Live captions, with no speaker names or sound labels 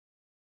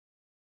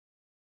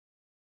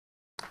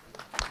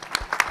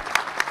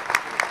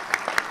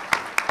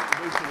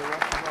the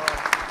rest of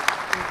our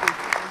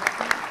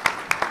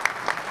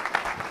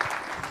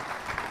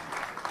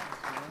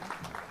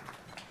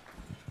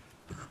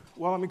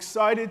Well, I'm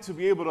excited to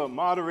be able to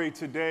moderate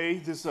today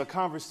this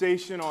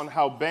conversation on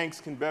how banks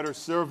can better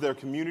serve their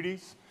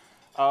communities.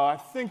 I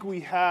think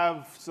we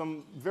have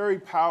some very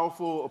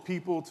powerful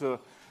people to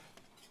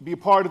be a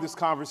part of this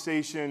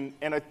conversation,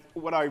 and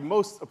what I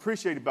most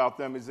appreciate about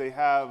them is they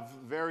have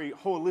very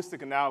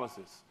holistic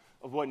analysis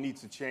of what needs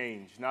to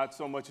change, not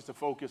so much as a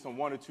focus on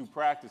one or two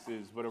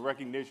practices, but a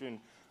recognition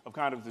of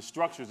kind of the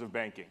structures of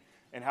banking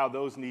and how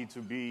those need to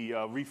be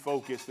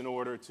refocused in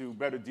order to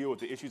better deal with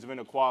the issues of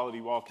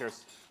inequality we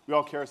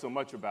all care so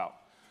much about.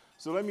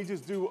 So let me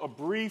just do a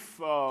brief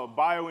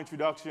bio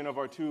introduction of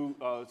our two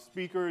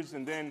speakers,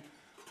 and then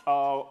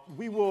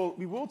we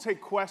will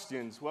take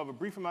questions. We'll have a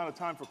brief amount of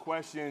time for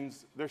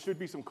questions. There should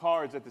be some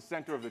cards at the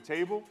center of the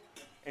table,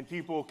 and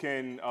people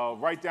can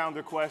write down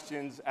their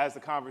questions as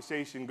the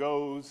conversation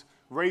goes,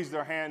 raise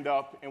their hand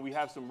up, and we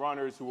have some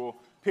runners who will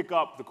pick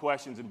up the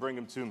questions and bring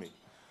them to me.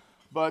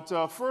 But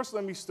first,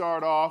 let me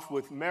start off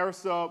with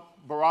Mehrsa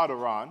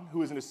Baradaran,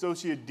 who is an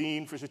Associate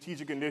Dean for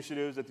Strategic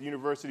Initiatives at the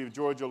University of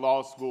Georgia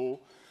Law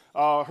School.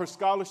 Her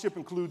scholarship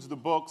includes the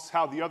books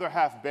How the Other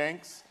Half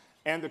Banks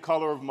and The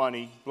Color of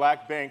Money,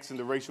 Black Banks and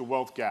the Racial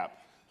Wealth Gap,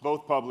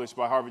 both published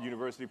by Harvard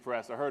University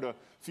Press. I heard a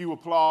few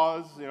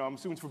applause. I'm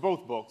assuming it's for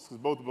both books, because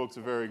both books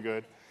are very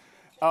good.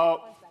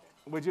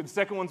 The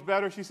second one's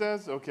better, she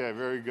says? Okay,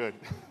 very good.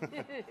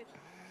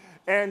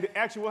 And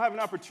actually, we'll have an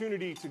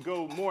opportunity to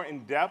go more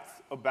in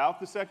depth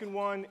about the second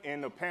one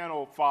in a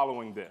panel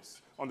following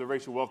this, on the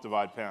Racial Wealth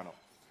Divide panel.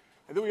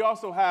 And then we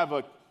also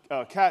have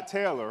Kat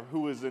Taylor,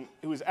 who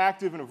is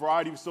active in a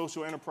variety of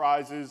social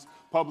enterprises,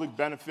 public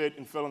benefit,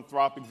 and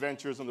philanthropic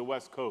ventures on the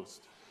West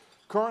Coast.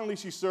 Currently,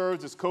 she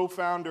serves as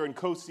co-founder and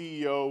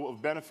co-CEO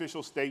of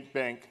Beneficial State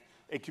Bank,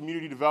 a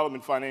community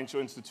development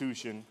financial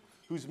institution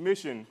whose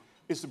mission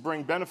is to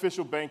bring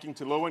beneficial banking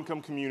to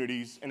low-income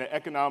communities in an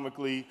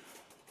economically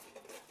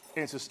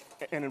and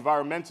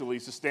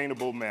environmentally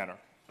sustainable manner.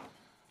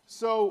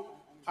 So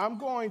I'm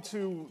going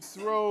to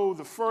throw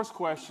the first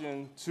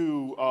question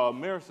to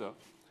Mehrsa,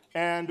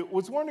 and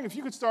was wondering if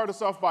you could start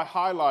us off by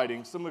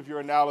highlighting some of your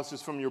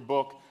analysis from your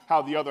book,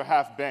 How the Other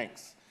Half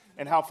Banks,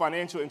 and how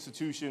financial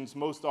institutions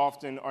most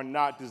often are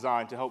not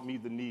designed to help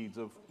meet the needs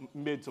of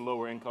mid to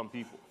lower income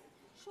people.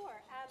 Sure.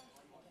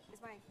 Is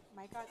my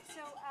mic on?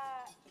 So,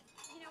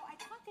 I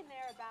talk in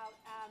there about...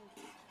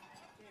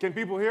 Can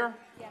people hear?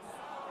 Yes.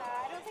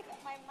 I don't think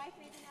my mic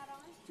maybe not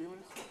on. 2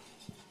 minutes?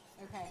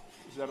 Okay.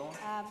 Is that on?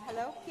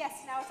 Hello?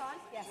 Yes, now it's on?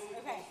 Yes,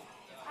 okay.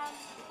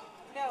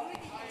 No,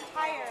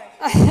 higher.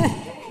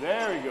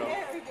 There we go.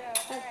 There we go.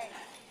 All right.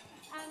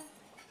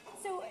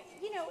 So,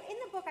 in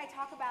the book I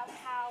talk about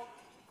how,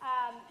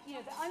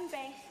 the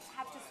unbanked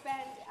have to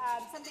spend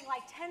something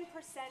like 10%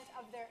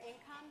 of their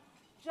income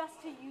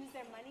just to use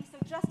their money. So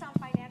just on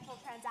financial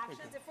transactions.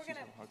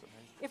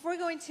 If we're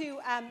going to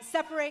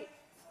separate,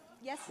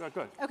 yes? Yeah,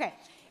 good. Okay.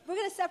 We're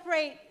going to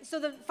separate, so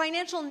the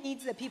financial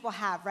needs that people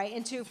have, right,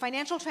 into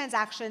financial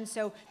transactions,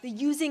 so the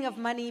using of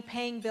money,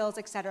 paying bills,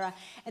 et cetera,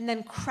 and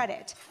then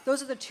credit.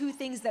 Those are the two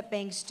things that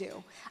banks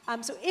do.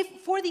 So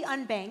if, for the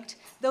unbanked,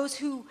 those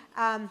who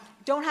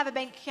don't have a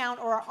bank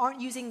account or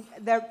aren't using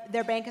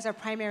their bank as their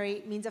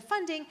primary means of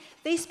funding,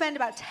 they spend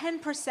about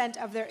 10%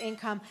 of their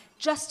income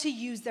just to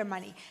use their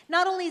money.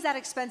 Not only is that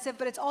expensive,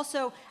 but it's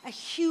also a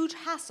huge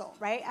hassle,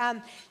 right?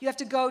 You have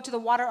to go to the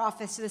water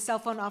office, to the cell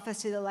phone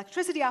office, to the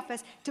electricity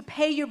office to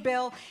pay your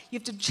bill. You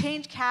have to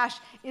change cash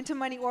into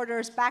money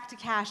orders, back to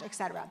cash, et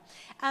cetera.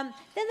 Then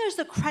there's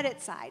the credit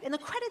side. And the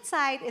credit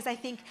side is, I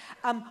think,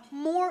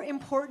 more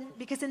important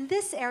because in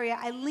this area,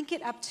 I link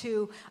it up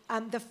to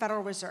the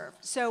Federal Reserve.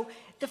 So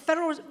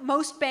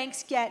most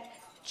banks get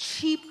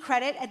cheap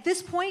credit. At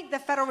this point, the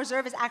Federal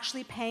Reserve is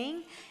actually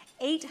paying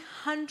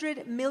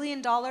 $800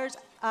 million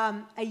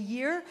a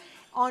year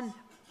on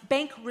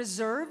bank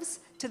reserves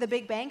to the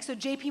big banks. So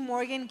JP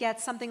Morgan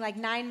gets something like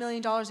 $9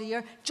 million a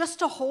year just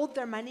to hold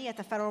their money at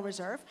the Federal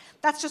Reserve.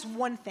 That's just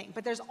one thing,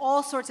 but there's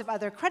all sorts of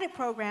other credit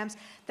programs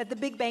that the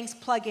big banks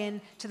plug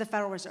in to the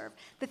Federal Reserve.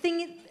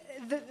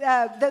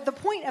 The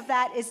point of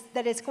that is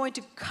that it's going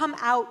to come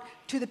out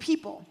to the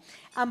people,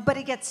 but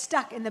it gets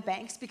stuck in the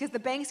banks because the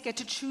banks get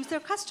to choose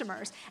their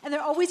customers, and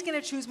they're always going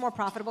to choose more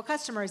profitable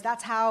customers.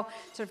 That's how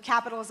sort of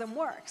capitalism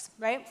works,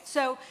 right?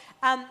 So,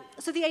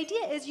 so the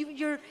idea is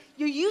you're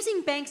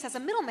using banks as a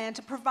middleman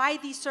to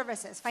provide these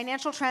services,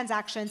 financial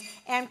transactions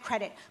and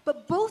credit,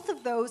 but both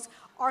of those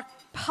are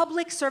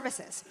public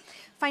services.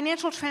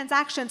 Financial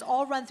transactions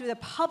all run through the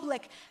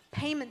public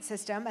payment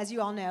system, as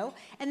you all know,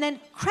 and then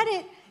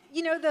credit.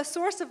 The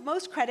source of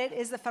most credit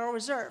is the Federal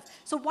Reserve.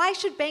 So why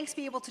should banks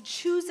be able to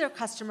choose their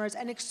customers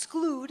and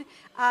exclude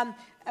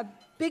a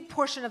big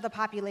portion of the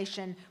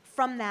population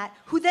from that,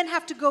 who then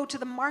have to go to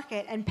the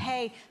market and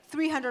pay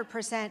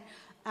 300%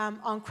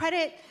 on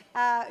credit,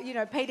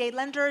 payday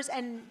lenders,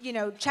 and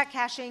check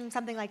cashing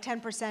something like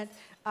 10%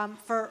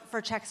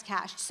 for checks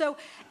cashed. So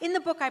in the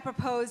book I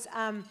propose,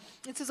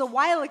 this was a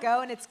while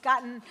ago and it's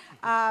gotten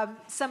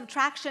some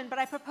traction, but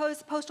I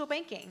propose postal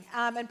banking.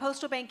 And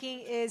postal banking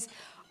is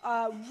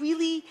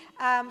really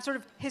sort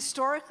of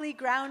historically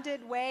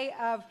grounded way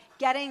of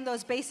getting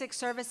those basic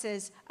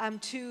services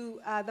to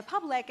the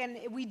public. And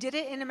we did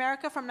it in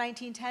America from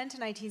 1910 to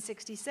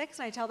 1966,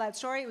 and I tell that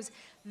story. It was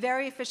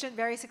very efficient,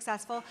 very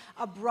successful.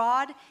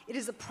 Abroad, it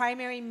is a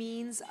primary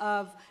means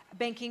of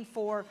banking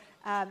for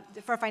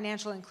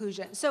financial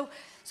inclusion. So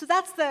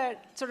that's the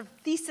sort of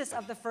thesis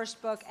of the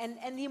first book,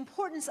 and the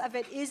importance of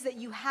it is that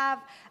you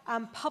have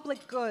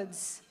public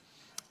goods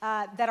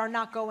that are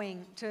not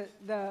going to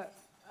the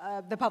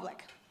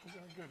public. Very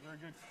good, very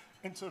good.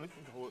 And so,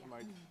 hold it,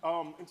 Mike.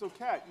 And so,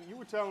 Kat, you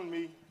were telling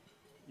me,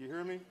 you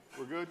hear me?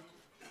 We're good?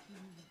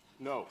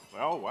 No.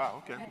 Oh,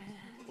 wow, okay.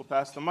 We'll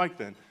pass the mic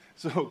then.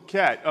 So,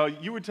 Kat,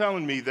 you were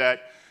telling me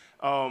that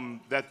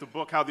that the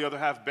book, How the Other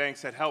Half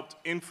Banks, had helped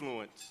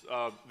influence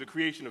the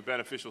creation of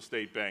Beneficial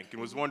State Bank,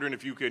 and was wondering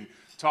if you could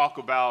talk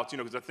about,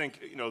 because I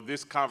think,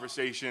 this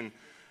conversation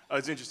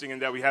is interesting in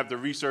that we have the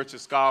researcher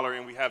scholar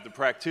and we have the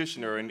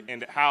practitioner,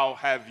 and how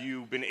have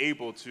you been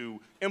able to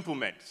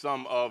implement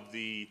some of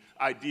the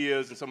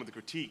ideas and some of the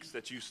critiques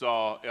that you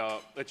saw,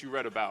 that you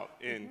read about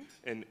in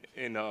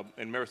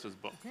Mehrsa's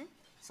book? Mm-hmm.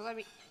 So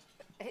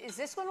is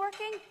this one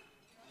working?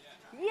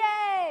 Yeah.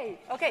 Yay!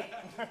 Okay.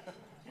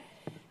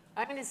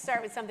 I'm going to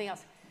start with something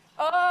else.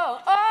 Oh,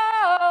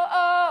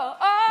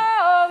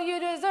 you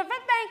deserve a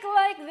bank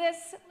like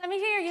this. Let me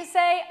hear you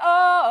say,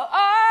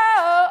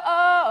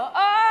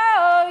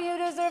 you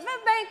deserve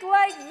a bank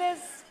like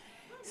this.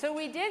 So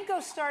we did go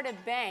start a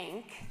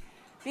bank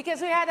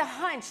because we had a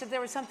hunch that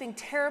there was something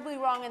terribly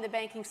wrong in the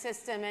banking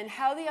system, and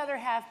How the Other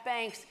Half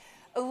Banks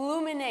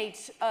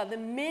illuminate the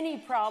many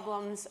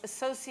problems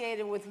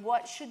associated with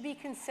what should be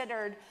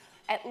considered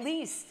at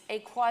least a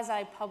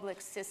quasi-public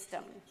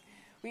system.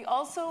 We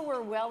also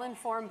were well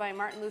informed by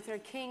Martin Luther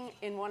King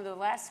in one of the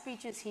last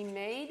speeches he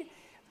made,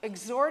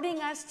 exhorting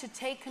us to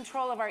take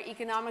control of our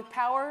economic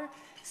power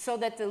so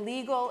that the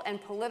legal and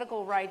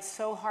political rights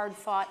so hard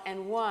fought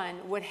and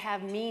won would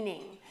have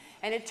meaning.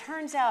 And it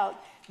turns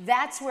out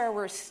that's where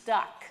we're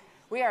stuck.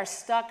 We are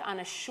stuck on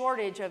a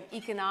shortage of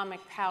economic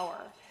power.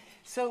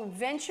 So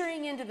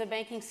venturing into the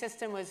banking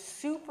system was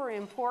super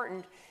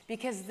important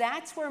because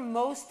that's where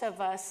most of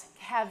us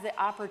have the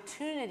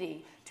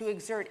opportunity to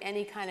exert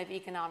any kind of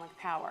economic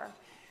power.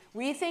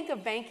 We think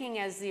of banking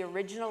as the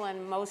original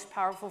and most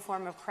powerful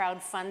form of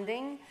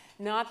crowdfunding,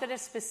 not that a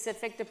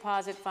specific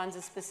deposit funds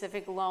a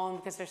specific loan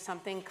because there's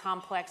something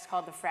complex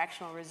called the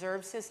fractional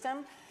reserve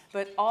system,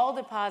 but all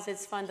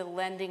deposits fund a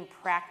lending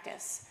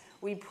practice.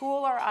 We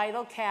pool our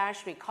idle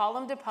cash, we call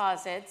them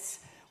deposits,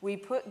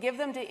 we give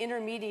them to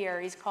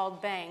intermediaries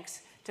called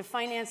banks to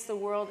finance the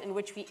world in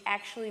which we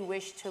actually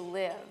wish to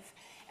live.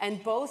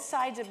 And both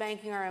sides of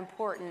banking are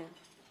important.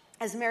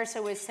 As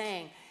Mehrsa was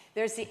saying,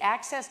 there's the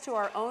access to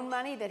our own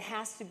money that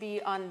has to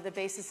be on the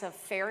basis of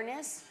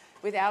fairness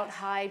without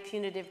high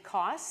punitive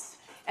costs.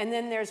 And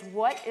then there's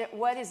what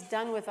is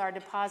done with our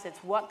deposits,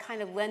 what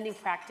kind of lending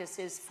practice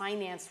is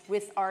financed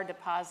with our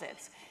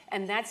deposits.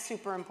 And that's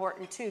super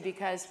important too,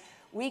 because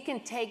we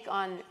can take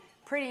on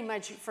pretty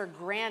much for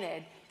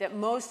granted that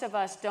most of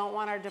us don't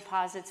want our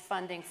deposits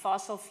funding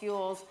fossil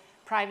fuels,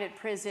 private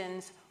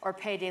prisons, or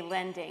payday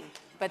lending.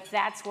 But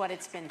that's what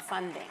it's been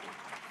funding.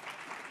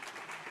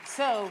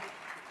 So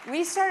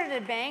we started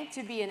a bank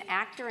to be an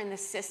actor in the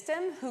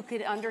system who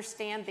could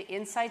understand the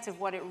insights of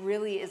what it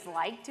really is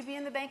like to be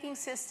in the banking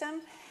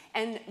system.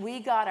 And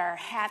we got our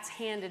hats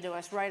handed to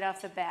us right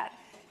off the bat,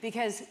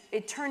 because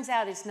it turns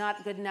out it's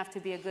not good enough to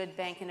be a good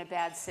bank in a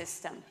bad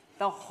system.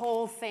 The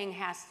whole thing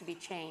has to be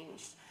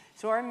changed.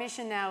 So our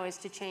mission now is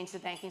to change the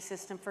banking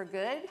system for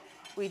good.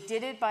 We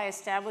did it by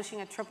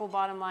establishing a triple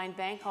bottom line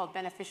bank called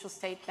Beneficial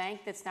State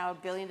Bank that's now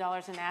 $1 billion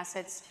in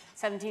assets,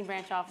 17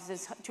 branch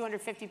offices,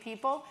 250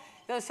 people.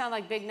 Those sound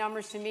like big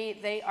numbers to me.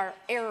 They are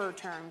error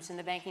terms in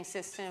the banking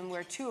system,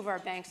 where two of our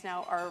banks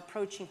now are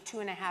approaching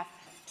 $2.5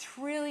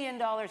 trillion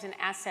in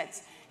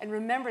assets. And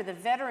remember, the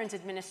Veterans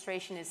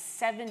Administration is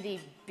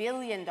 $70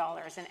 billion in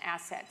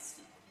assets.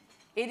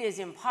 It is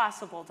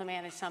impossible to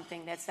manage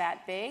something that's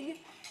that big,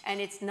 and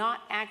it's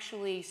not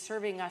actually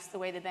serving us the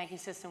way the banking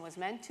system was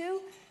meant to.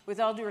 With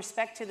all due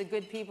respect to the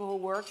good people who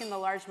work in the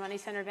large money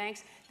center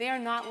banks, they are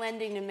not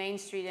lending to Main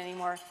Street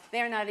anymore. They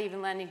are not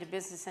even lending to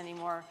business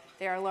anymore.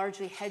 They are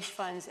largely hedge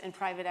funds and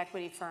private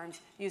equity firms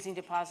using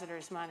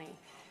depositors' money.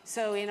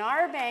 So in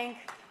our bank,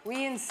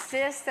 we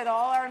insist that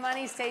all our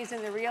money stays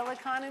in the real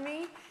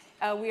economy.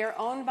 We are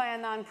owned by a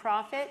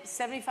nonprofit.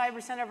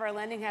 75% of our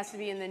lending has to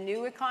be in the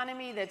new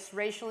economy that's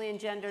racially and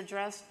gender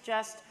just,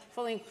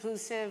 fully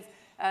inclusive,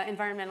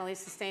 environmentally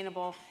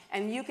sustainable.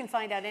 And you can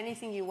find out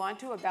anything you want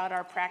to about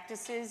our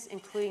practices,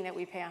 including that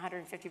we pay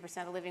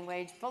 150% of living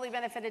wage, fully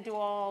benefited to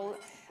all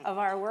of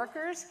our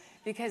workers,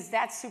 because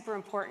that's super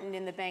important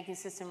in the banking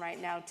system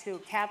right now too.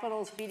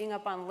 Capital's beating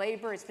up on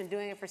labor. It's been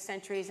doing it for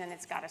centuries, and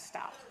it's got to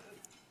stop.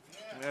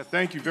 Yeah,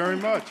 thank you very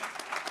much.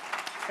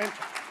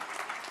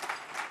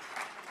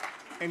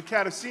 And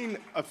Kat, I've seen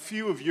a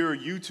few of your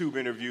YouTube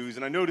interviews,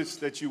 and I noticed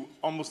that you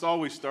almost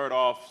always start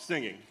off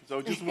singing. So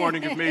just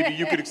wondering if maybe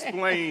you could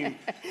explain.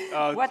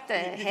 What the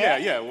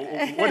heck? Yeah.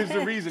 What is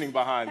the reasoning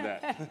behind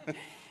that?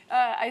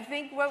 I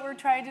think what we're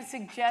trying to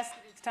suggest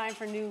is it's time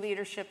for new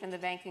leadership in the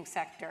banking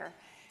sector.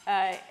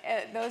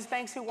 Those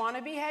banks who want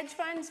to be hedge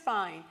funds,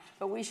 fine.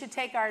 But we should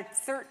take our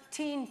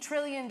 $13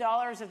 trillion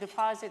of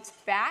deposits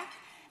back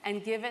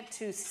and give it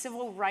to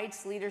civil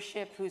rights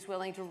leadership who's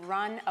willing to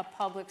run a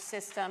public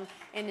system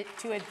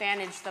to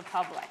advantage the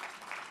public.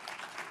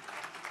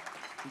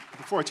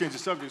 Before I change the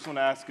subject, I just want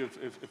to ask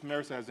if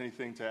Mehrsa has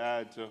anything to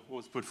add to what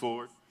was put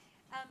forward.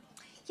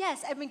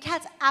 Yes, I mean,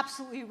 Kat's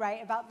absolutely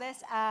right about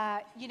this.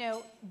 You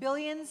know,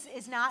 billions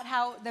is not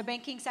how the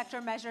banking sector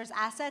measures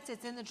assets.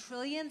 It's in the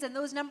trillions, and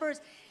those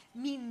numbers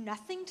mean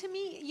nothing to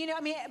me. You know,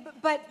 I mean,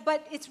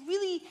 but it's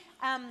really,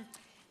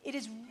 it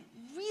is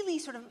really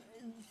sort of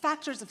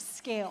factors of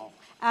scale.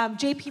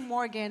 JP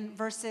Morgan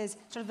versus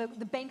sort of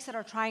the banks that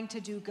are trying to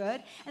do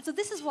good. And so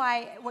this is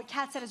why what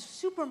Kat said is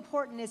super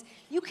important is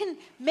you can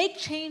make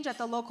change at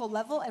the local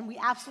level, and we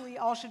absolutely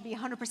all should be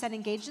 100%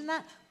 engaged in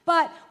that.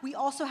 But we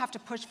also have to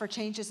push for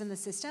changes in the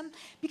system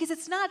because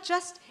it's not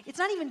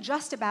even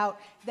just about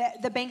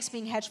the banks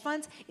being hedge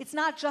funds. It's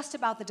not just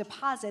about the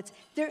deposits.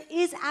 There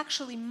is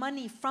actually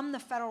money from the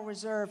Federal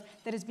Reserve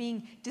that is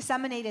being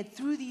disseminated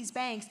through these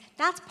banks.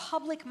 That's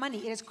public money.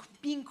 It is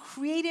being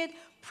created,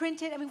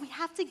 printed. I mean, we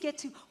have to get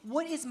to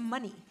what is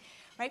money.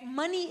 Right?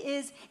 Money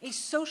is a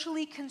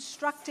socially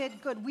constructed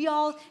good. We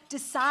all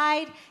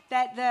decide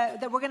that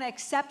we're going to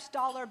accept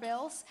dollar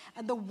bills,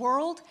 and the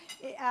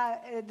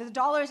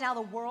dollar is now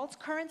the world's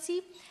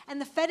currency, and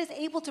the Fed is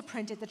able to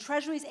print it. The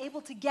Treasury is able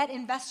to get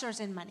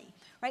investors in money.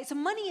 Right? So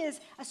money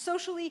is a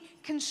socially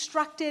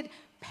constructed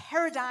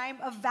paradigm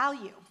of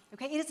value.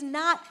 Okay? It is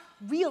not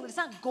real. It is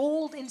not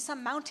gold in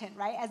some mountain,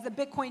 right? As the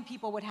Bitcoin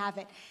people would have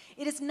it.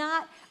 It is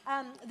not.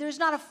 There's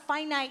not a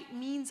finite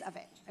means of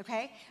it.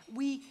 Okay?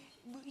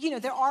 You know,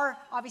 there are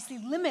obviously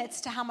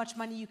limits to how much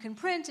money you can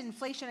print,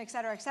 inflation, et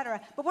cetera,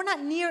 but we're not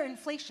near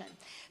inflation.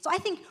 So I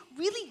think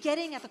really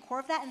getting at the core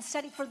of that and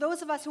studying, for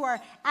those of us who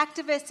are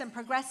activists and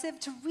progressive,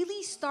 to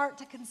really start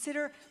to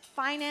consider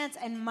finance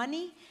and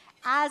money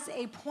as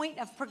a point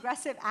of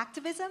progressive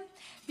activism,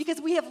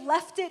 because we have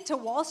left it to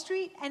Wall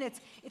Street, and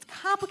it's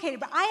complicated.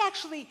 But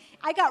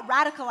I got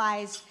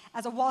radicalized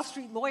as a Wall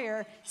Street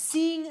lawyer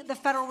seeing the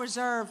Federal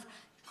Reserve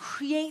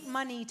create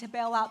money to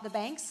bail out the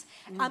banks.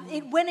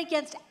 It went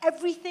against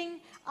everything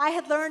I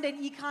had learned in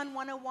Econ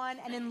 101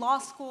 and in law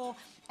school,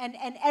 and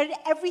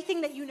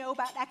everything that you know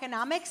about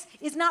economics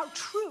is not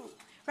true,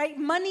 right?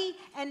 Money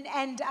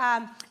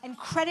and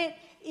credit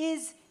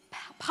is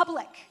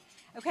public,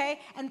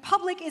 okay? And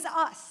public is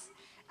us.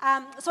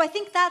 So I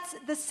think that's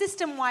the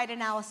system-wide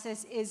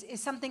analysis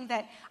is something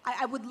that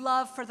I would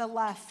love for the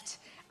left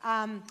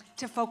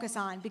to focus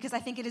on, because I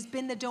think it has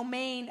been the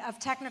domain of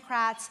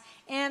technocrats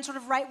and sort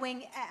of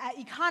right-wing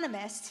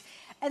economists.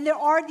 And there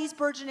are these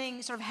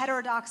burgeoning sort of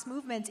heterodox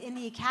movements in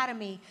the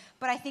academy,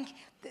 but I think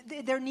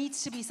there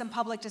needs to be some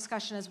public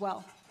discussion as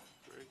well.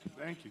 Great.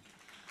 Thank you.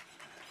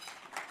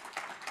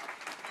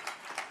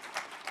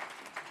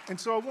 And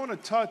so I want to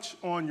touch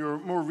on your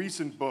more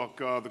recent book,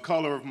 The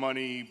Color of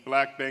Money,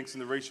 Black Banks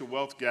and the Racial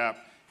Wealth Gap.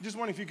 I just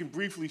wonder if you can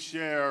briefly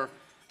share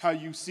how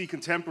you see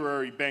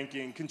contemporary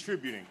banking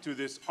contributing to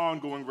this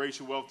ongoing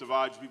racial wealth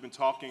divide we've been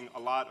talking a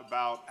lot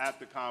about at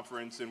the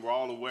conference, and we're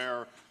all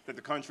aware that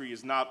the country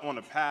is not on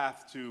a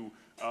path to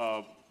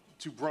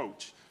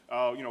broach.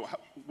 You know,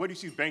 what do you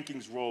see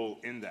banking's role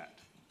in that?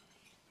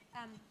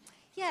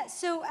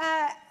 So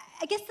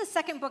I guess the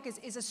second book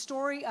is a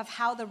story of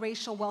how the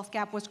racial wealth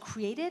gap was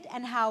created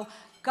and how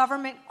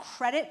government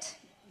credit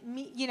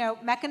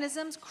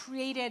mechanisms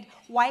created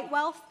white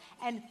wealth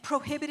and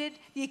prohibited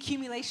the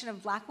accumulation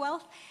of black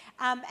wealth.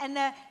 And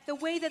the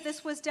way that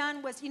this was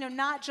done was,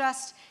 not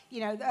just,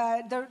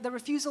 the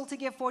refusal to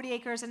give 40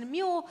 acres and a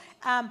mule,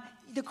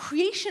 the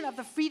creation of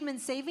the Freedmen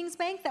Savings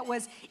Bank that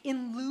was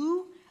in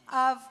lieu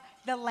of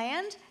the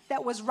land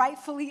that was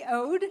rightfully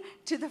owed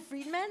to the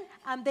freedmen.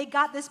 They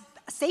got this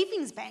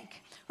savings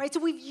bank, right? So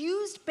we've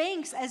used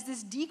banks as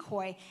this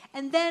decoy.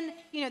 And then,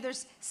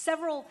 there's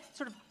several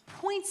sort of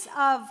points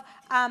of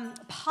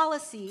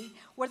policy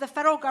where the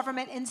federal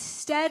government,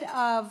 instead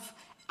of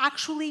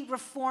actually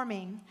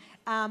reforming,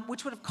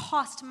 which would have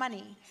cost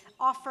money,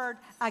 offered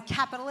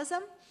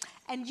capitalism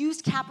and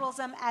used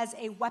capitalism as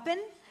a weapon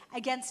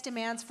against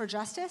demands for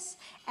justice.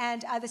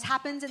 And this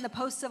happens in the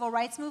post-civil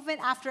rights movement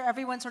after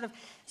everyone sort of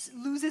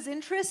loses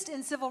interest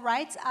in civil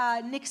rights.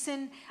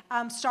 Nixon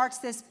starts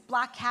this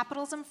black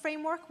capitalism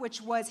framework,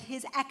 which was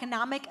his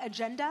economic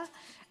agenda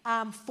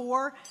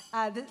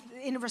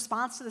in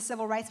response to the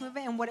civil rights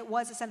movement. And what it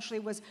was essentially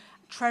was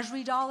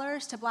treasury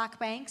dollars to black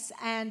banks.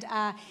 And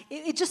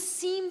it just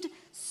seemed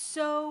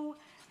so,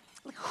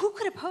 like, who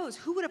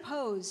would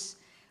oppose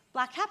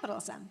black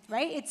capitalism,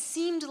 right? It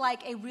seemed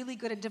like a really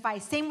good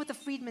device. Same with the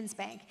Freedmen's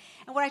Bank.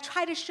 And what I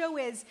try to show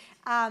is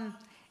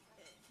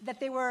that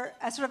they were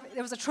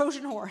there was a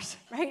Trojan horse,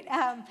 right?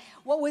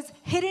 What was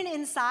hidden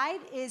inside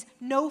is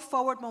no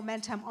forward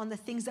momentum on the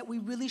things that we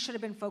really should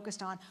have been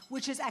focused on,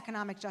 which is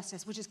economic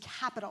justice, which is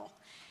capital.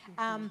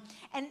 And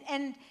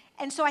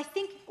so I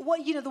think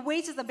the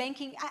ways of the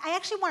banking, I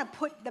actually want to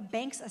put the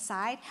banks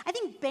aside. I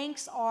think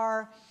banks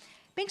are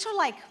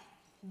like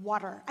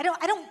water. I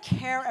don't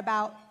care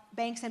about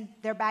banks and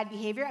their bad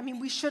behavior. I mean,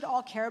 we should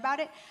all care about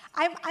it.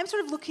 I'm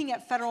sort of looking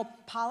at federal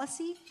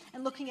policy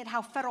and looking at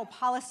how federal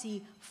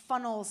policy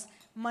funnels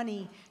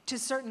money to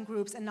certain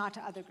groups and not to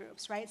other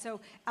groups, right?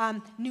 So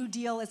New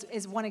Deal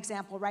is one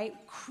example, right?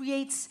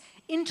 Creates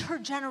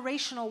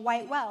intergenerational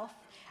white wealth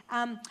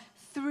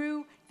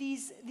through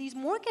these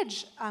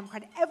mortgage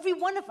credit. Every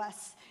one of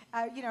us,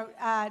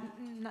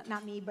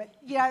 not me, but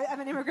I'm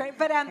an immigrant,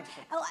 but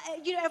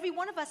every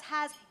one of us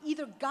has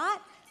either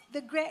got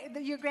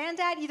your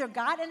granddad either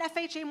got an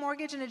FHA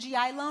mortgage and a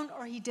GI loan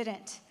or he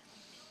didn't,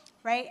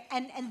 right?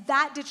 And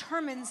that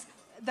determines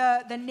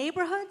the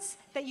neighborhoods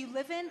that you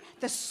live in,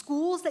 the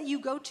schools that you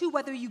go to,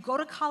 whether you go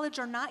to college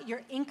or not,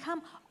 your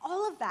income,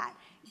 all of that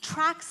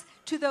tracks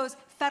to those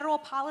federal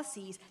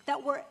policies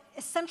that were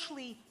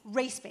essentially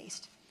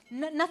race-based.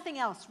 Nothing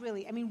else,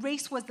 really. I mean,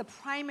 race was the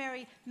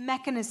primary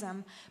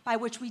mechanism by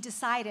which we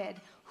decided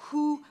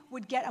who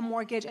would get a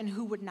mortgage and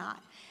who would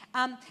not.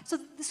 So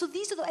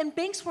these are and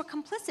banks were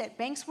complicit.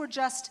 Banks were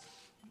just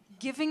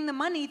giving the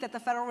money that the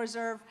Federal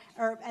Reserve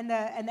and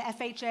the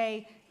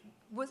FHA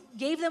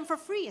gave them for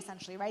free,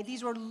 essentially, right?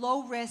 These were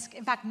low risk,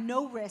 in fact,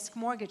 no risk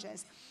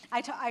mortgages.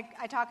 I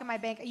talk in my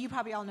bank, you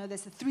probably all know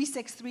this, the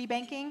 363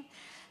 banking,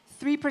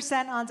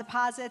 3% on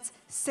deposits,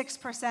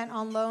 6%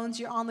 on loans.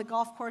 You're on the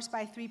golf course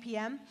by 3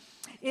 p.m.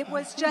 It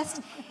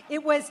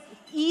was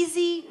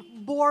easy,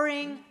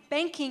 boring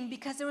banking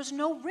because there was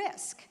no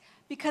risk.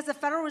 Because the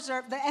Federal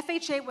Reserve, the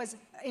FHA was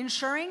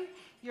insuring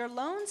your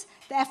loans,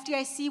 the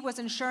FDIC was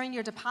insuring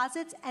your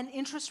deposits, and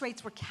interest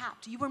rates were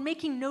capped. You were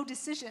making no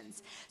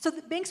decisions. So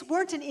the banks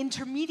weren't an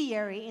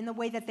intermediary in the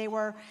way that they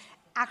were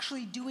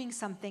actually doing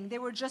something. They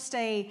were just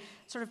a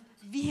sort of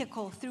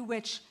vehicle through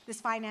which this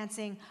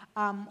financing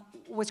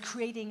was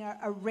creating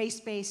a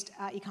race-based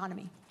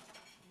economy.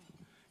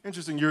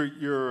 Interesting,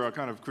 your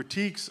kind of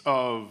critiques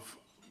of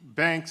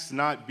banks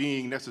not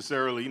being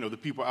necessarily, the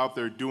people out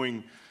there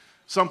doing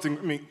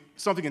something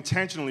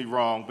intentionally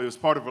wrong, but it was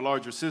part of a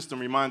larger system,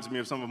 reminds me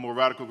of some of the more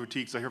radical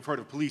critiques I have heard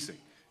of policing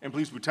and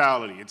police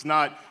brutality. It's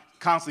not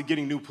constantly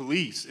getting new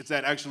police, it's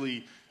that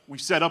actually we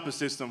set up a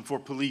system for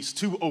police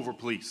to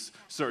over-police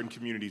certain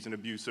communities and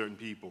abuse certain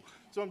people.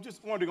 So I'm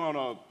just wondering on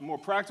a more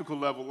practical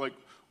level, like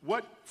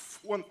on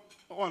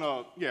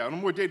a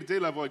more day-to-day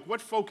level, like what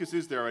focus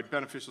is there at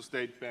Beneficial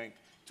State Bank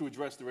to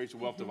address the racial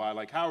wealth divide?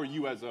 Like how are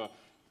you as a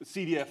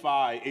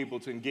CDFI able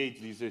to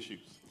engage these issues?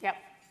 Yep.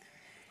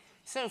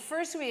 So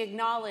first we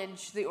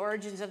acknowledge the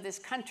origins of this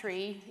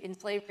country in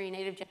slavery,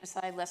 native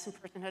genocide, less than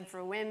personhood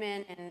for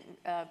women,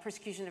 and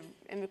persecution of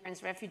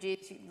immigrants,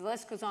 refugees, the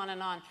list goes on,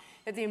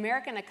 that the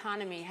American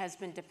economy has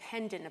been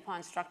dependent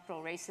upon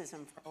structural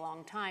racism for a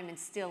long time and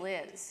still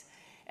is.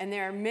 And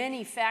there are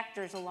many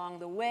factors along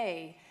the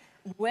way,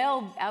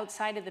 well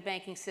outside of the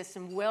banking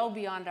system, well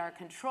beyond our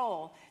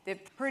control, that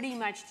pretty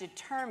much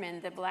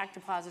determine that black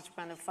deposits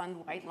are going to fund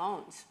white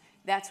loans.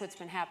 That's what's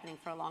been happening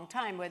for a long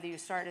time, whether you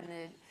start in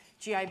the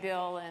GI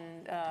Bill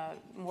and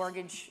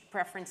mortgage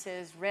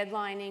preferences,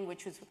 redlining,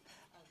 which was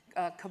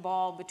a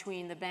cabal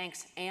between the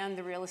banks and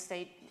the real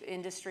estate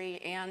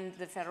industry and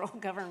the federal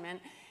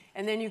government.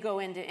 And then you go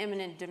into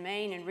eminent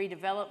domain and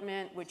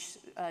redevelopment, which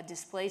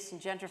displaced and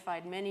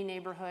gentrified many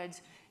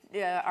neighborhoods.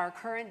 Our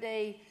current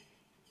day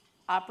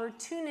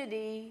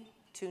opportunity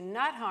to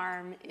not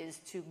harm is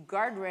to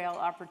guardrail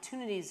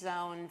opportunity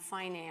zone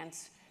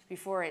finance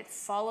before it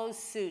follows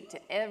suit to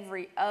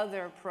every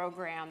other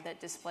program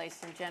that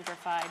displaced and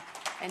gentrified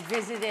and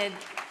visited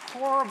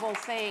horrible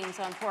things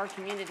on poor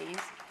communities.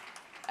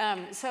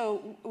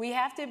 So we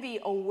have to be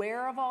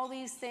aware of all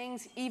these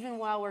things, even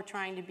while we're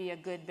trying to be a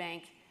good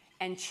bank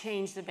and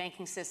change the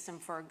banking system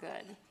for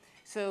good.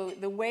 So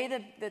the way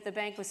that the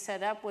bank was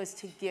set up was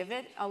to give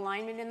it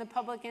alignment in the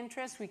public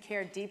interest. We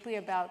care deeply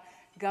about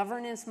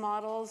governance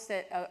models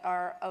that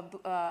are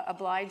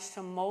obliged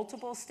to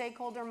multiple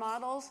stakeholder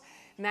models.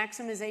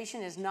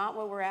 Maximization is not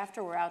what we're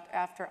after. We're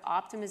after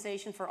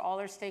optimization for all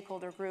our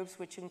stakeholder groups,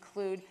 which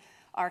include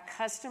our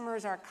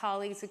customers, our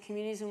colleagues, the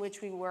communities in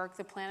which we work,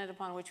 the planet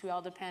upon which we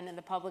all depend, and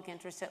the public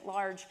interest at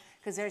large,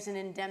 because there's an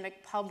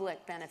endemic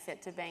public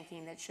benefit to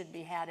banking that should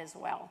be had as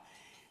well.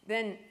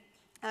 Then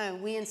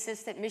we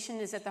insist that mission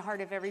is at the heart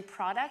of every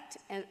product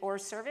or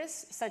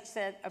service, such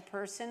that a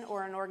person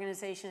or an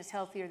organization is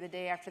healthier the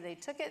day after they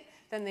took it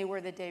than they were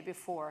the day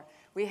before.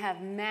 We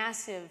have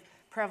massive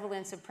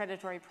prevalence of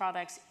predatory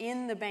products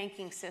in the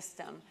banking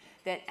system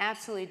that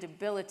absolutely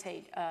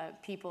debilitate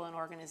people and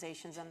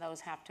organizations, and those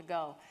have to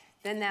go.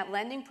 Then that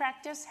lending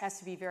practice has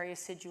to be very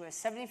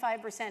assiduous.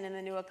 75% in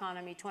the new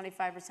economy,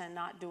 25%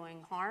 not doing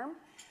harm.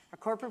 Our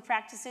corporate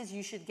practices,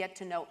 you should get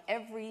to know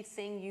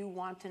everything you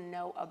want to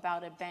know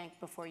about a bank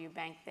before you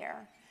bank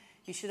there.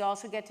 You should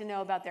also get to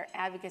know about their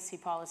advocacy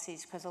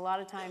policies, because a lot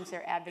of times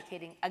they're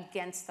advocating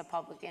against the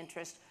public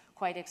interest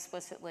quite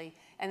explicitly,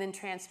 and then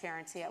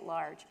transparency at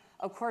large.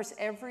 Of course,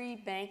 every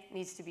bank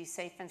needs to be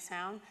safe and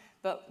sound,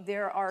 but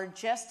there are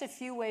just a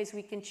few ways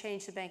we can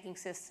change the banking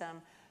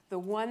system. The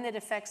one that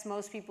affects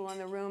most people in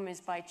the room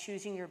is by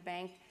choosing your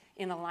bank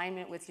in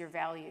alignment with your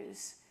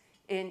values.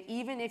 And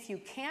even if you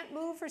can't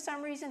move for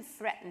some reason,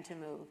 threaten to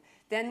move.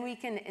 Then we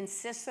can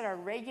insist that our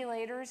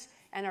regulators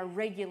and our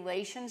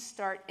regulations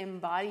start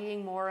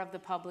embodying more of the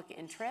public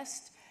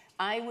interest.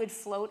 I would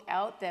float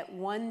out that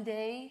one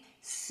day,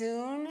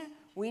 soon,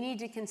 we need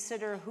to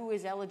consider who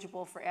is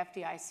eligible for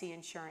FDIC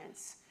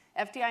insurance.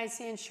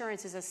 FDIC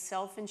insurance is a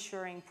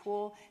self-insuring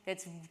pool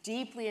that's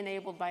deeply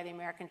enabled by the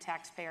American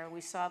taxpayer.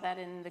 We saw that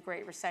in the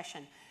Great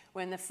Recession.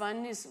 When the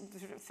fund is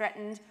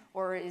threatened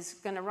or is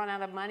going to run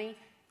out of money,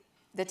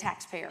 the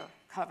taxpayer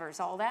covers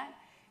all that.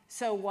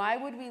 So why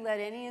would we let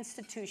any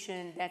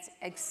institution that's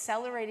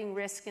accelerating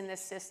risk in this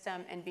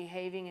system and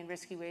behaving in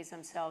risky ways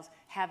themselves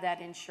have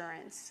that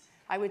insurance?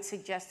 I would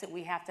suggest that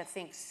we have to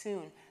think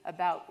soon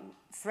about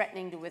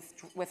threatening to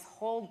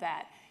withhold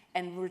that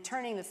and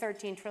returning the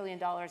 $13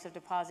 trillion of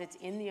deposits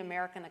in the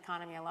American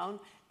economy alone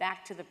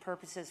back to the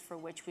purposes for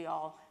which we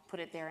all put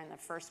it there in the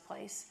first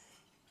place.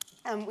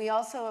 We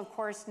also, of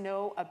course,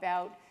 know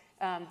about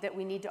that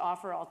we need to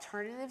offer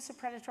alternatives to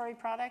predatory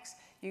products.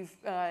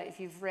 If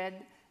you've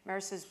read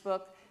Mehrsa's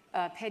book,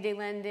 payday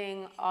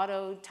lending,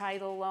 auto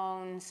title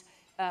loans,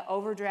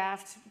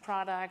 overdraft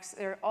products,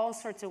 there are all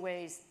sorts of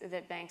ways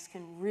that banks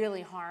can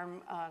really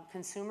harm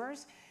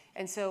consumers.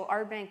 And so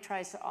our bank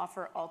tries to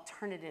offer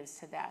alternatives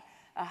to that.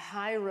 A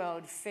high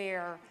road,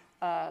 fair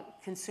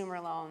consumer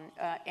loan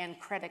and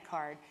credit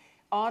card.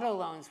 Auto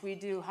loans, we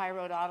do high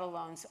road auto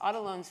loans.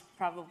 Auto loans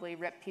probably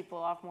rip people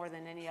off more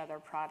than any other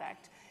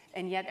product.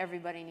 And yet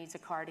everybody needs a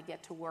car to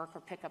get to work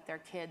or pick up their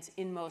kids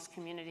in most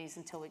communities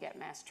until we get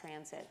mass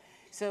transit.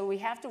 So we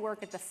have to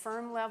work at the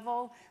firm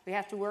level, we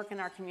have to work in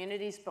our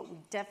communities, but we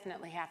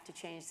definitely have to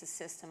change the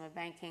system of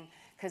banking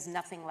because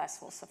nothing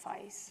less will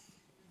suffice.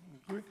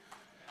 Great.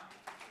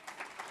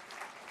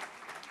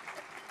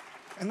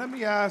 And let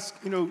me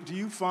ask, do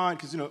you find,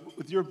 because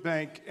with your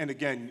bank, and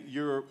again,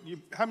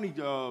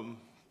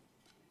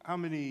 how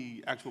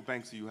many actual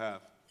banks do you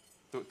have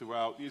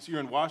throughout? So you're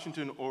in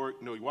Washington,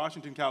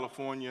 Washington,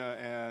 California,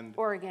 and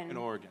Oregon.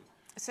 Oregon.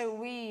 So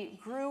we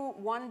grew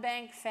one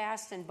bank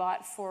fast and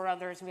bought 4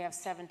 others. We have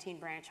 17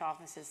 branch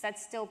offices.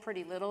 That's still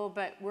pretty little,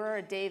 but we're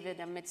a David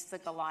amidst the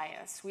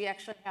Goliaths. We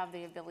actually have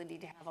the ability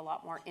to have a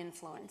lot more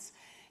influence.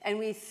 And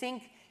we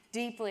think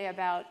deeply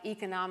about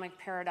economic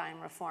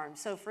paradigm reform.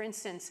 So for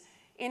instance,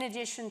 in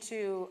addition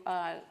to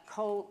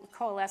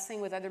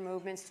coalescing with other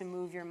movements to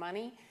move your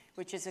money,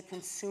 which is a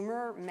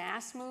consumer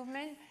mass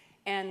movement,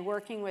 and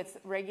working with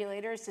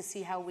regulators to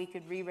see how we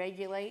could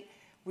re-regulate.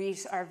 We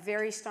are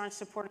very staunch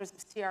supporters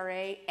of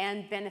CRA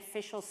and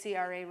beneficial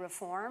CRA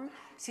reform.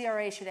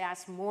 CRA should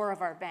ask more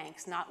of our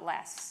banks, not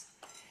less.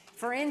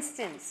 For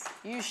instance,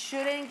 you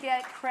shouldn't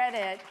get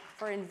credit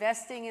for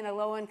investing in a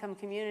low-income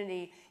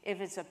community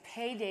if it's a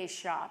payday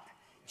shop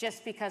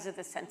just because of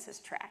the census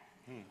tract.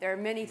 There are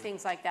many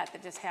things like that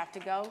that just have to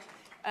go.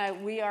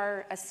 We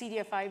are a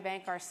CDFI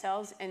bank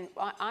ourselves, and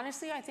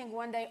honestly, I think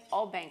one day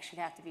all banks should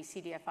have to be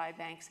CDFI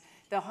banks.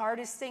 The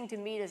hardest thing to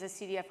meet as a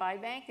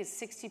CDFI bank is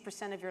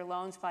 60% of your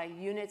loans by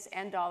units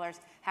and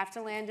dollars have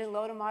to land in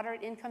low to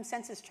moderate income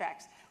census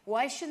tracts.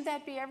 Why shouldn't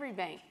that be every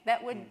bank?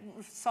 That would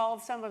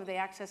solve some of the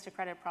access to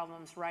credit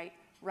problems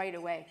right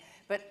away.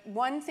 But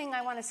one thing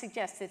I want to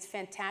suggest that's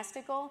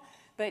fantastical,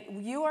 but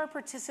you are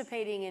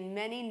participating in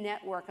many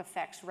network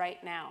effects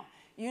right now.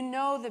 You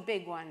know the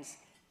big ones.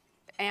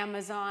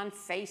 Amazon,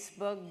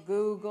 Facebook,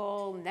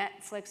 Google,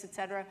 Netflix, et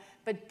cetera.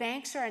 But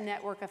banks are a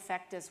network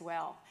effect as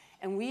well.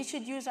 And we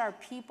should use our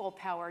people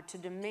power to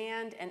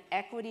demand an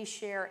equity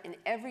share in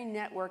every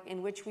network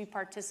in which we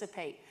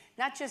participate,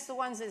 not just the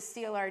ones that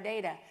steal our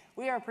data.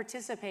 We are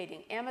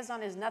participating.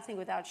 Amazon is nothing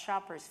without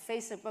shoppers.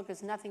 Facebook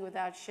is nothing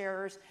without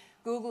sharers.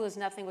 Google is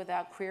nothing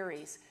without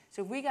queries.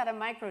 So if we got a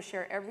micro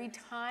share every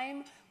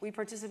time we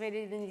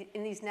participated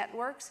in these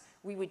networks,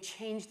 we would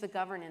change the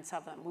governance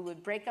of them. We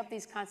would break up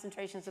these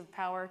concentrations of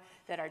power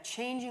that are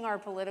changing our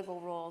political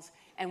rules,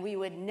 and we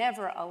would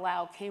never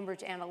allow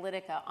Cambridge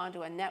Analytica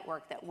onto a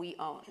network that we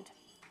owned.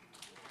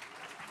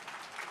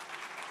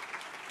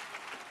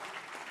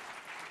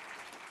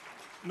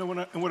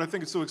 What I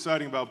think is so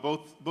exciting about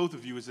both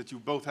of you is that you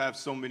both have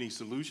so many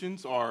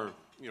solutions, or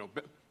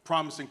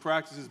promising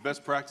practices,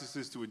 best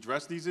practices to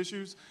address these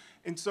issues.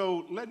 And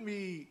so let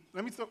me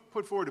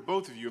put forward to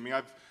both of you.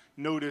 I've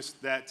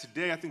noticed that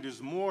today I think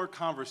there's more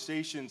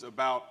conversations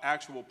about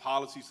actual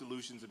policy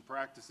solutions and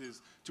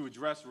practices to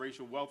address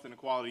racial wealth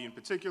inequality in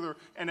particular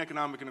and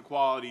economic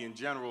inequality in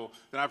general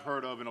than I've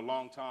heard of in a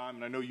long time.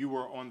 And I know you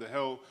were on the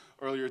Hill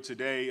earlier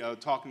today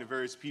talking to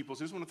various people.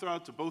 So I just want to throw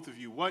out to both of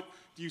you, what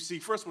do you see?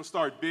 First we'll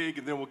start big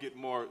and then we'll get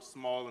more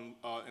small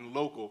and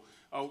local.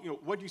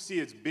 What do you see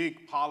as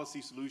big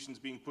policy solutions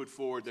being put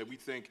forward that we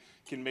think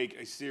can make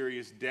a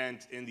serious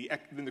dent in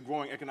the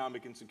growing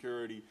economic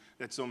insecurity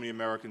that so many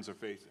Americans are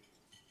facing?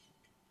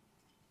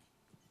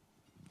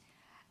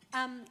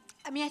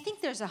 I mean, I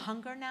think there's a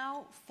hunger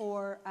now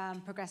for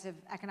progressive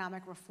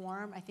economic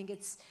reform. I think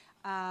it's,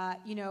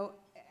 you know,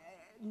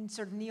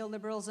 sort of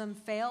neoliberalism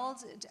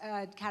failed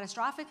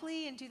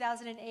catastrophically in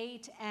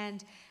 2008,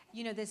 and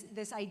you know,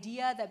 this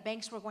idea that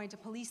banks were going to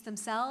police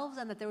themselves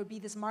and that there would be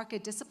this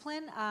market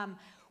discipline.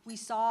 We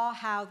saw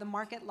how the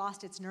market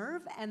lost its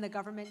nerve and the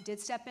government did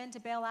step in to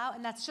bail out,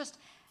 and that's just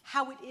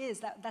how it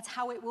is. That's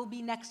how it will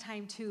be next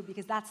time too,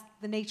 because that's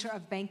the nature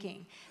of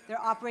banking.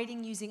 They're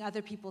operating using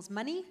other people's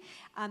money.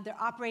 They're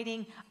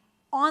operating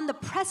on the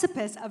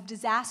precipice of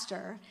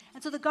disaster,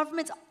 and so the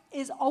government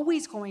is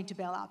always going to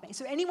bail out banks.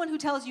 So anyone who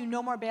tells you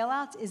no more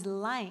bailouts is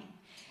lying,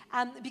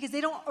 because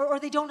they don't, or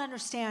they don't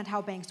understand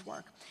how banks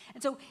work.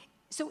 And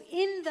so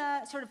in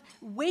the sort of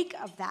wake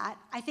of that,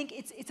 I think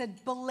it's a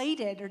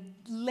belated or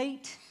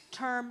late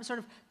term sort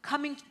of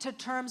coming to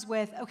terms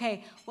with,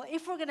 okay, well,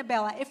 if we're going to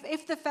bail out,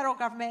 if the federal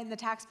government and the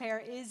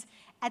taxpayer is,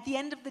 at the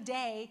end of the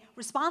day,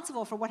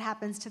 responsible for what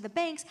happens to the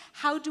banks,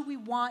 how do we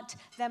want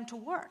them to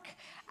work?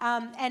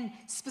 And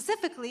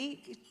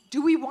specifically,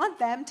 do we want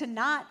them to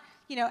not,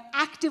 you know,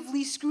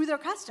 actively screw their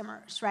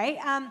customers, right?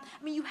 I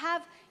mean, you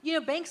have, you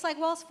know, banks like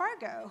Wells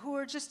Fargo who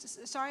are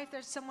just, sorry if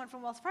there's someone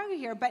from Wells Fargo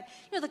here, but,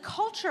 you know, the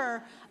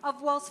culture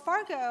of Wells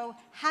Fargo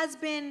has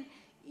been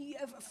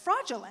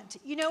fraudulent,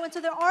 you know, and so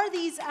there are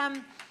these,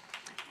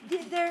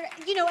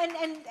 you know,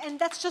 and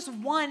that's just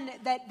one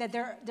that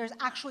there's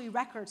actually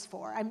records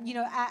for. You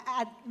know,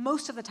 at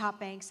most of the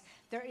top banks,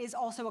 there is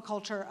also a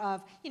culture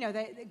of, you know,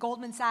 the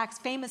Goldman Sachs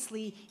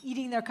famously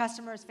eating their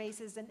customers'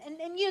 faces, and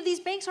you know,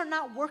 these banks are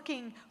not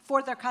working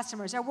for their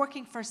customers; they're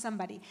working for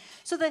somebody.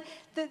 So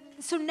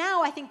so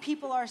now I think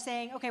people are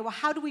saying, okay, well,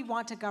 how do we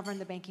want to govern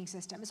the banking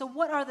system? So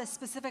what are the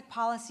specific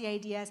policy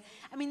ideas?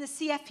 I mean, the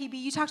CFPB.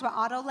 You talked about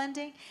auto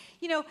lending.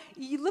 You know,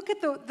 you look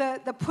at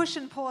the push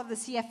and pull of the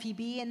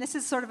CFPB, and this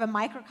is sort of a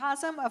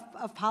microcosm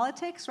of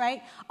politics,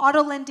 right?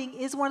 Auto lending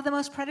is one of the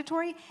most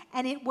predatory,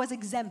 and it was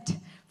exempt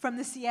from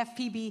the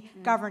CFPB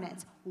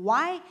governance.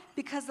 Why?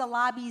 Because the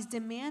lobbies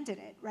demanded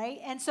it, right?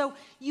 And so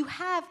you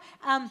have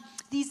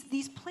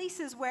these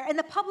places where, and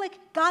the public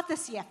got the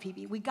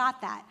CFPB, we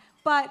got that,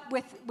 but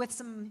with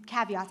some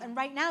caveats. And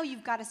right now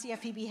you've got a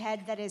CFPB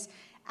head that is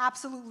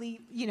absolutely,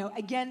 you know,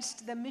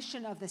 against the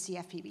mission of the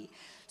CFPB.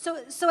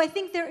 So I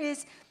think there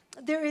is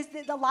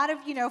a lot of,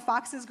 you know,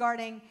 foxes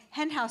guarding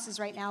hen houses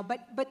right now,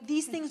 but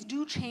these things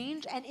do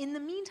change, and in the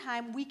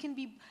meantime, we can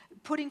be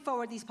putting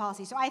forward these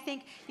policies. So I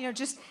think, you know,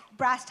 just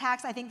brass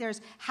tacks, I think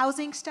there's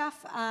housing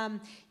stuff.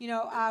 You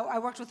know, I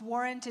worked with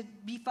Warren to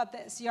beef up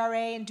the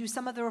CRA and do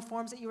some of the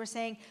reforms that you were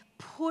saying.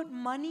 Put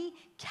money,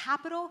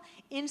 capital,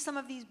 in some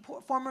of these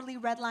formerly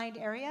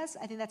redlined areas.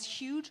 I think that's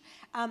huge.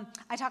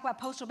 I talk about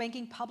postal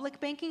banking,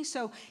 public banking.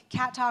 So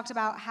Kat talked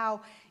about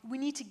how we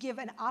need to give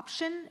an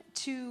option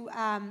to,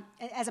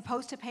 as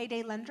opposed to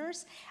payday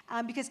lenders,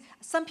 because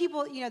some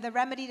people, you know, the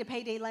remedy to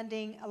payday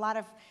lending, a lot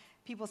of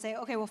people say,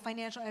 okay, well,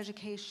 financial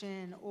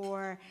education,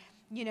 or,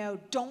 you know,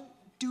 don't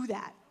do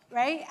that,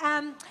 right?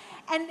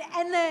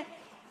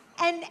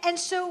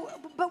 So,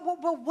 but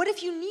what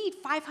if you need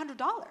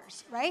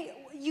 $500, right?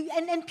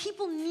 And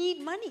people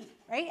need money,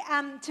 right,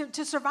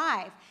 to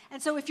survive.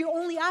 And so if your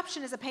only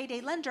option is a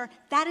payday lender,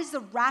 that is the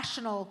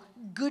rational,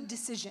 good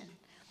decision,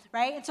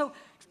 right? And so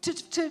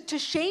to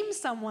shame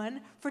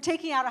someone for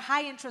taking out a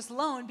high-interest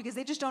loan because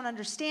they just don't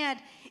understand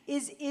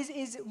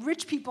is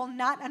rich people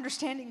not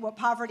understanding what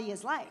poverty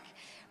is like,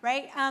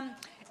 right?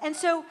 And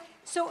so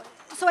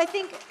I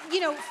think, you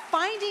know,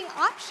 finding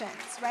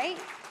options, right?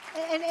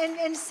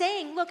 And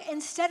saying, look,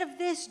 instead of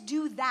this,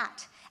 do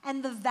that.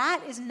 And the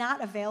that is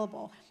not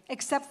available,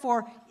 except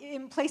for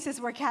in places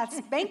where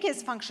Kat's bank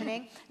is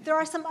functioning. There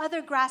are some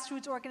other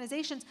grassroots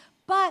organizations,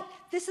 but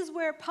this is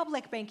where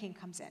public banking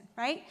comes in,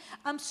 right?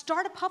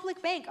 Start a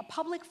public bank, a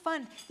public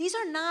fund. These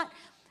are not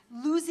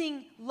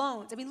losing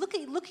loans. I mean,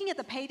 looking at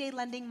the payday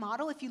lending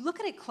model, if you look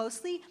at it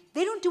closely,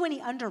 they don't do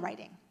any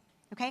underwriting,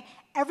 okay?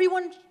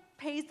 Everyone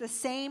pays the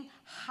same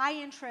high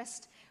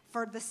interest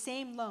for the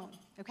same loan,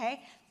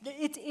 okay?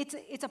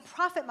 It's a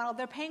profit model.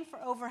 They're paying for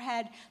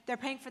overhead, they're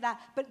paying for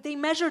that, but they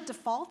measure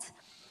default.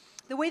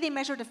 The way they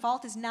measure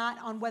default is not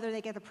on whether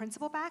they get the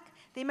principal back.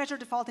 They measure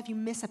default if you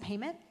miss a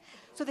payment.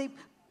 So they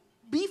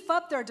beef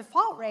up their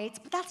default rates,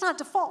 but that's not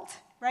default,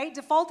 right?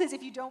 Default is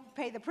if you don't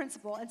pay the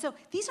principal. And so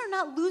these are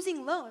not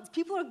losing loans.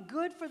 People are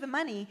good for the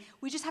money.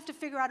 We just have to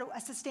figure out a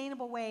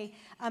sustainable way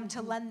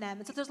to lend them.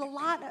 And so there's a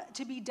lot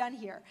to be done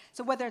here.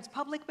 So whether it's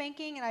public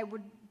banking,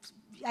 and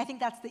I think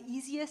that's the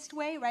easiest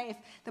way, right? If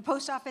the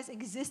post office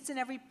exists in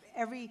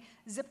every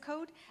zip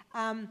code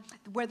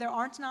where there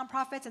aren't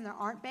nonprofits and there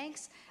aren't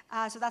banks,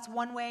 so that's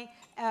one way.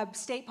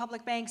 State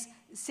public banks,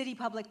 city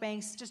public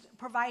banks, just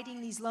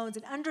providing these loans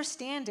and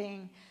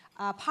understanding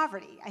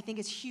poverty, I think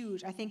is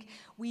huge. I think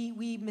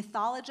we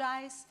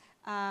mythologize,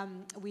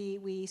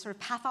 we sort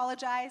of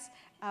pathologize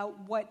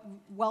what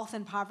wealth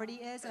and poverty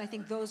is, and I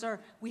think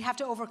we have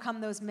to overcome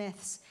those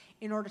myths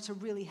in order to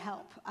really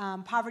help.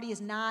 Poverty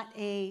is not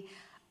a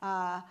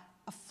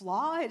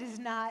flaw. It is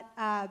not.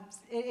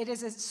 It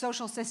is a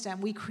social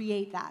system. We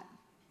create that.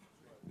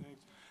 Thanks.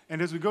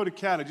 And as we go to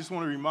Kat, I just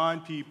want to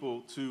remind people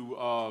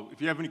to,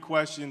 if you have any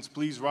questions,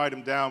 please write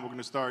them down. We're going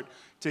to start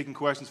taking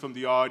questions from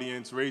the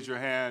audience. Raise your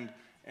hand.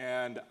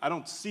 And I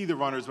don't see the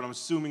runners, but I'm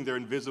assuming they're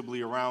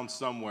invisibly around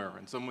somewhere.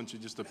 And someone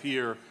should just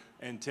appear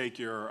and take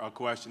your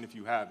question if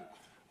you have it.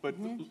 But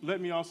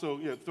let me also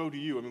throw to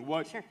you. I mean,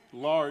 what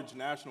large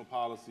national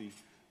policy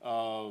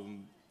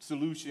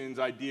solutions,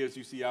 ideas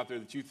you see out there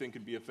that you think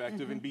could be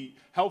effective and be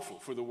helpful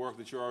for the work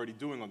that you're already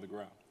doing on the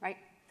ground? Right.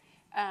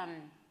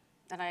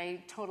 And I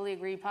totally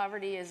agree.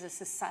 Poverty is a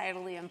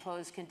societally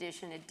imposed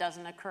condition. It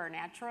doesn't occur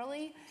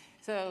naturally.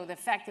 So the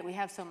fact that we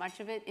have so much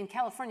of it, in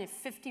California,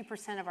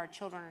 50% of our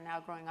children are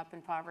now growing up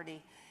in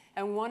poverty.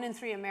 And 1 in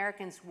 3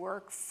 Americans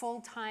work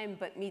full-time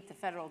but meet the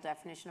federal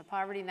definition of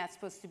poverty, and that's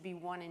supposed to be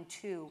 1 in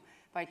 2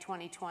 by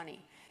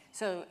 2020.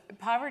 So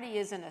poverty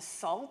is an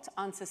assault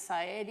on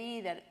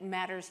society that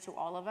matters to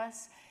all of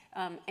us,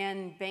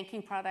 and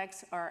banking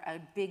products are a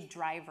big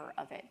driver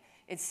of it.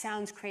 It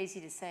sounds crazy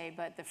to say,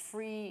 but the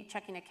free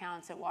checking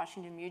accounts at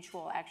Washington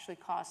Mutual actually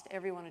cost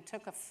everyone who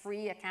took a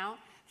free account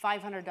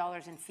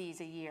 $500 in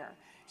fees a year.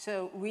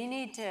 So we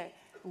need to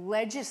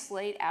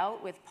legislate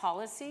out with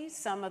policy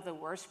some of the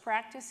worst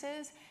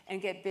practices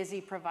and get busy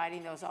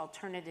providing those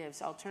alternatives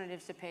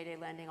to payday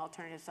lending,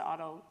 alternatives to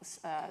auto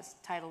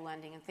title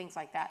lending, and things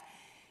like that.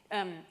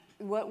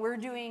 What we're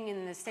doing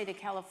in the state of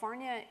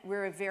California,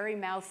 we're a very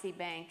mouthy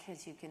bank,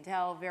 as you can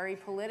tell, very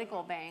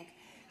political bank.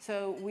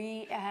 So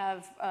we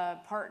have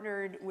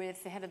partnered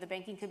with the head of the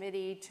banking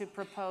committee to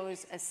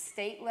propose a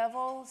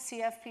state-level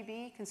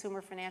CFPB,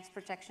 Consumer Finance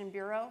Protection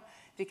Bureau,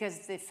 because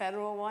the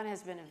federal one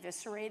has been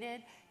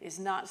eviscerated, is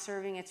not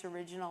serving its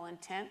original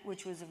intent,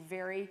 which was a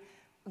very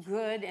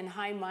good and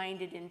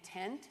high-minded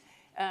intent.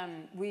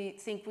 We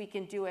think we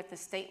can do at the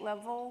state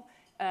level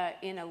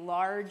in a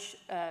large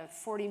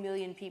 40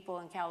 million people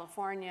in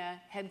California,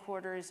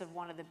 headquarters of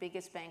one of the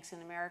biggest banks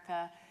in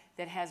America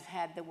that has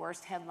had the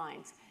worst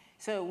headlines.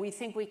 So we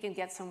think we can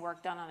get some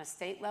work done on a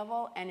state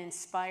level and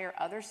inspire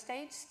other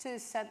states to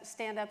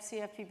stand up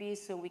CFPBs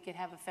so we could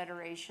have a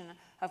federation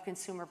of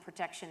consumer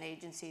protection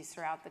agencies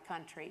throughout the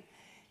country.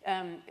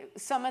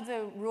 Some of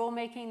the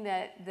rulemaking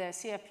that the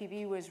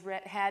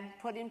CFPB had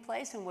put in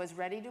place and was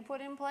ready to put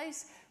in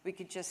place, we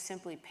could just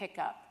simply pick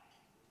up.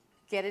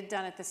 Get it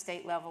done at the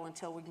state level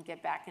until we can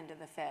get back into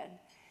the Fed.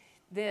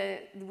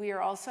 We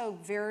are also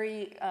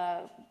very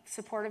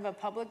supportive of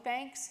public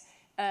banks.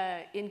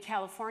 In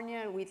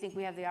California, we think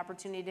we have the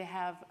opportunity to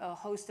have a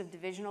host of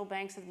divisional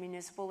banks at the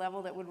municipal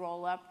level that would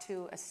roll up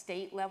to a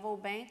state-level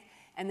bank,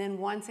 and then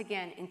once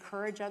again,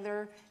 encourage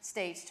other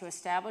states to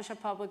establish a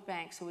public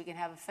bank so we can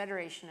have a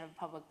federation of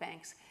public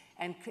banks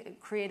and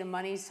create a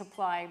money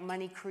supply,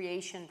 money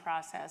creation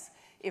process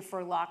if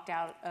we're locked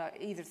out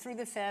either through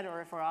the Fed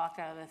or if we're locked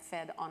out of the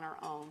Fed on our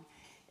own.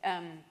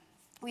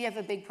 We have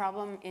a big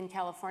problem in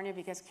California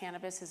because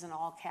cannabis is an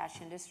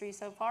all-cash industry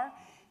so far.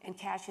 And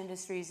cash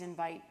industries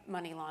invite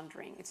money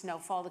laundering. It's no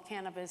fault of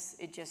cannabis,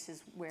 it just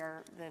is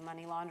where the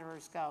money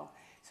launderers go.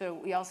 So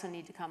we also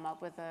need to come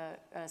up with a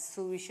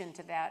solution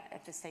to that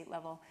at the state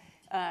level.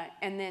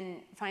 And then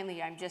finally,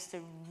 I'm just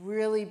a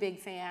really big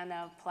fan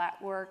of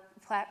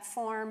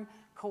platform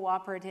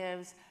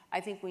cooperatives. I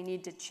think we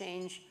need to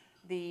change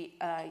the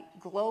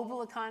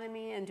global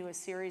economy into a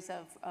series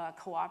of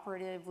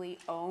cooperatively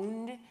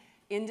owned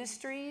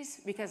industries,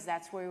 because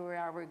that's where we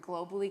are. We're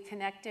globally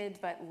connected,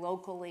 but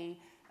locally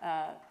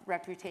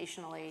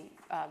reputationally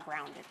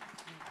grounded.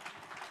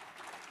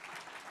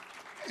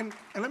 And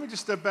let me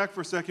just step back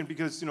for a second,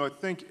 because I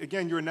think,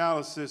 again, your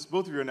analysis,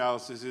 both of your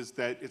analysis, is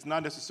that it's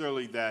not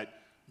necessarily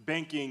that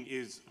banking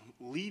is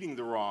leading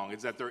the wrong,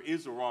 it's that there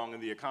is a wrong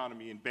in the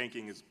economy, and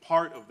banking is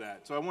part of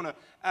that. So I want to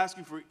ask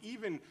you for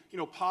even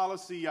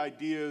policy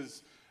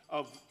ideas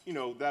of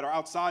that are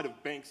outside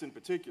of banks in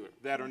particular,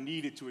 that are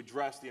needed to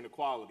address the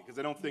inequality, because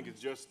I don't think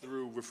it's just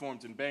through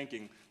reforms in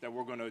banking that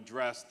we're going to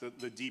address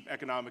the deep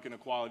economic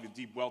inequality, the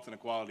deep wealth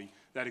inequality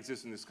that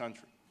exists in this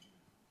country.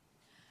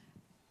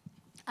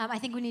 I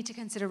think we need to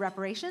consider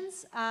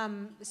reparations.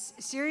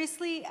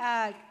 Seriously,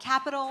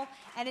 capital,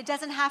 and it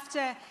doesn't have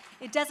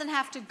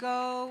to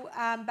go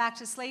back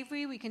to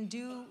slavery. We can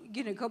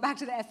go back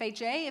to the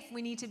FHA if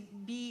we need to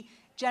be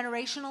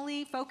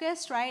generationally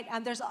focused, right?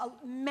 There's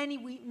many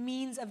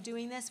means of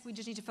doing this. We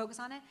just need to focus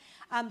on it.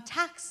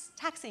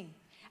 Taxing.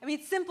 I mean,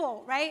 it's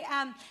simple, right?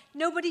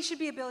 Nobody should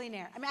be a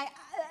billionaire. I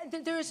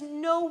mean, there is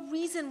no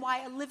reason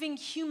why a living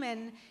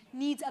human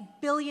needs $1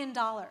 billion.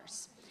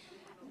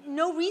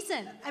 No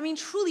reason. I mean,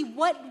 truly,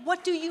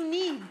 what do you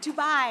need to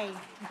buy,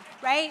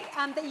 right?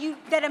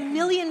 That $1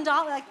 million,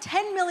 like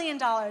 $10 million,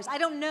 I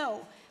don't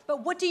know.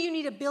 But what do you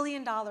need $1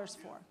 billion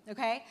for,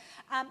 okay?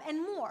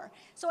 And more.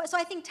 So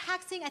I think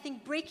taxing, I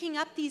think breaking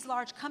up these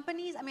large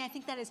companies, I mean, I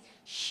think that is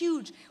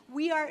huge.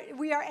 We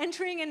are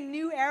entering a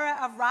new era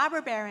of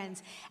robber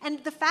barons.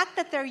 And the fact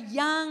that they're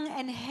young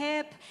and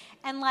hip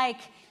and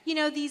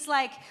these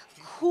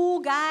cool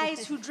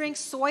guys who drink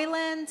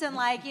Soylent and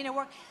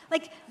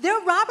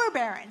they're robber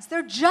barons.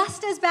 They're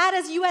just as bad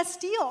as U.S.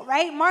 Steel,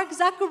 right? Mark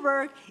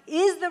Zuckerberg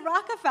is the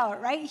Rockefeller,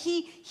 right?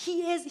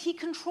 He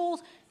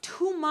controls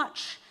too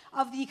much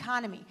of the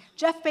economy.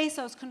 Jeff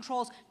Bezos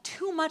controls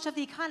too much of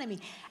the economy.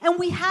 And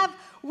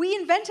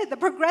the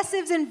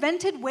progressives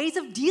invented ways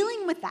of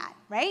dealing with that,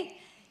 right?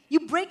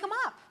 You break them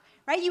up,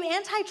 right? You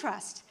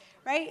antitrust,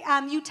 right?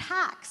 You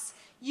tax,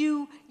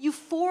 you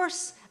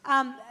force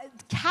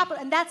capital,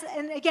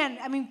 and again,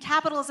 I mean,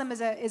 capitalism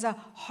is a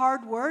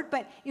hard word,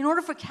 but in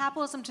order for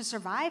capitalism to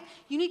survive,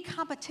 you need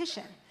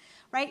competition,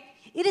 right?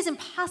 It is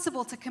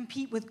impossible to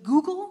compete with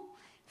Google,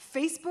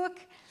 Facebook,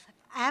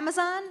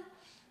 Amazon.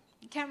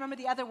 I can't remember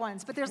the other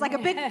ones, but there's like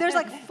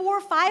 4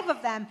 or 5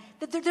 of them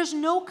that there's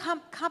no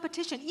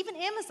competition. Even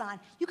Amazon,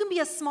 you can be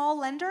a small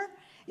vendor,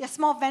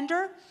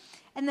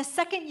 and the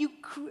second you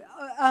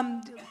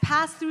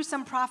pass through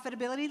some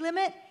profitability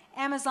limit,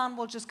 Amazon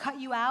will just cut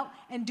you out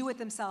and do it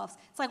themselves.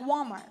 It's like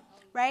Walmart,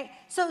 right?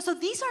 So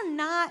this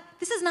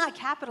is not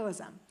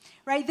capitalism,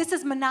 right? This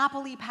is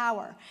monopoly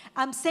power.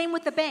 Same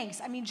with the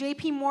banks. I mean,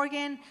 JP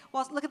Morgan,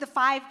 well, look at the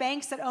 5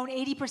 banks that own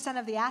 80%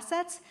 of the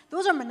assets.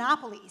 Those are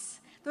monopolies.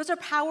 Those are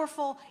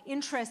powerful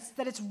interests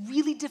that it's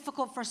really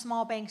difficult for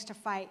small banks to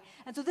fight.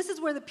 And so this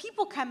is where the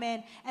people come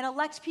in and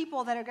elect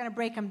people that are going to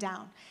break them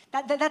down.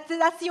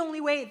 That's the only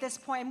way at this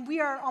point. And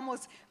we are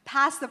almost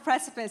past the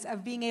precipice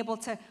of being able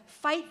to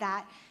fight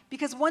that,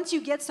 because once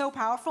you get so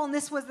powerful, and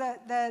this was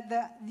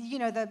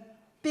the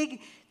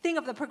big thing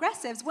of the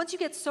progressives, once you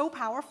get so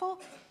powerful,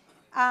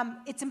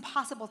 it's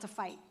impossible to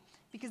fight,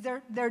 because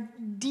they're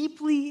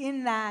deeply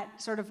in that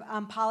sort of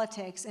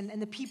politics,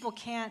 and the people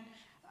can't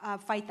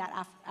fight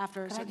that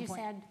after a certain point.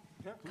 Can I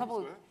just add a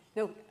couple?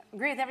 No,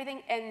 agree with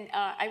everything. And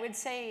I would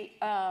say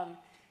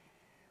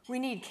we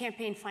need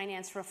campaign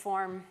finance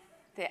reform.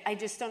 I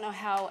just don't know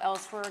how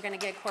else we're going to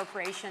get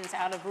corporations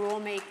out of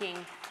rulemaking.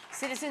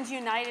 Citizens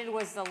United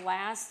was the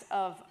last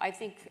of, I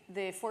think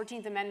the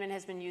 14th Amendment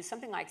has been used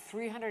something like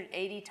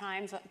 380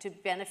 times to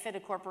benefit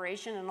a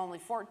corporation and only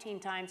 14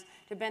 times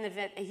to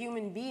benefit a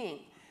human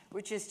being,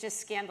 which is just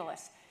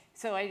scandalous.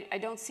 So I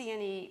don't see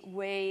any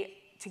way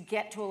to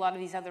get to a lot of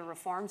these other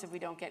reforms if we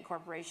don't get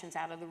corporations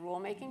out of the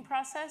rulemaking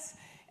process.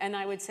 And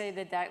I would say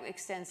that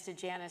extends to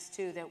Janice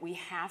too, that we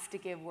have to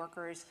give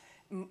workers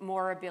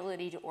more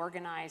ability to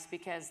organize,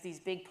 because these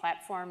big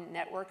platform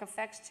network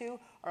effects too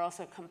are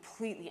also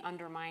completely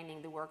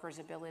undermining the workers'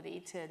 ability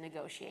to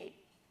negotiate.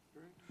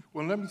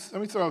 Well, let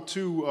me throw out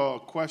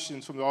 2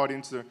 questions from the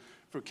audience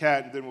for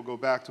Kat, and then we'll go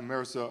back to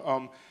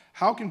Mehrsa.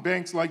 How can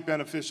banks like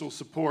Beneficial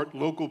support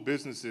local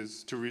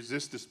businesses to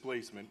resist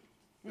displacement?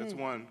 That's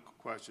one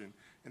question.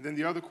 And then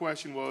the other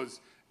question was,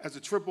 as a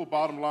triple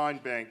bottom line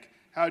bank,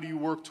 how do you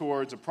work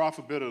towards a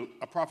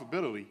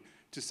profitability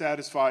to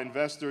satisfy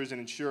investors and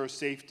ensure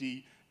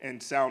safety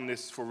and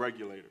soundness for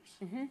regulators?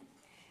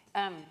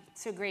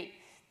 So great.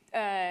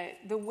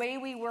 The way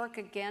we work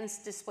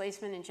against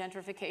displacement and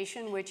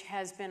gentrification, which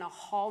has been a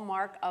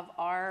hallmark of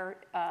our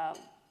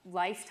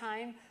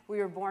lifetime. We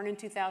were born in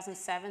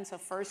 2007, so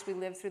first we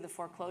lived through the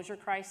foreclosure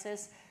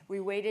crisis. We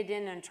waded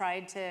in and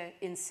tried to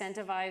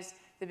incentivize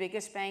the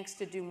biggest banks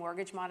to do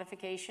mortgage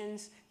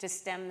modifications to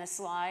stem the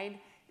slide.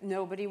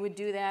 Nobody would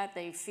do that.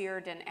 They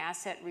feared an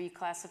asset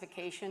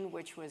reclassification,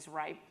 which was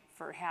ripe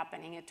for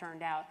happening, it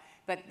turned out.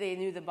 But they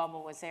knew the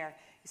bubble was there.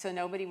 So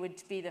nobody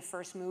would be the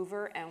first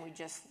mover, and we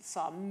just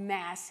saw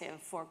massive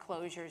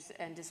foreclosures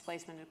and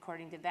displacement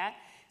according to that.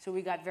 So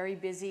we got very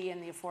busy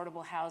in the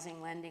affordable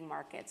housing lending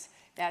markets.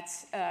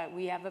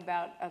 We have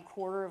about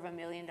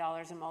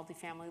 $250,000 in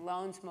multifamily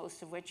loans,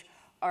 most of which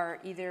are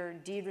either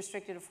deed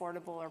restricted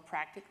affordable or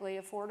practically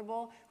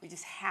affordable. We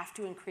just have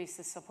to increase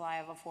the supply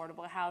of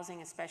affordable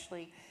housing,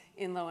 especially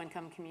in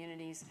low-income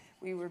communities.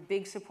 We were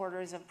big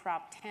supporters of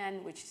Prop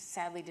 10, which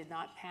sadly did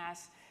not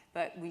pass,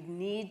 but we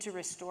need to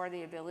restore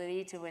the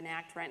ability to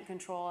enact rent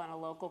control on a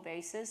local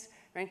basis.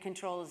 Rent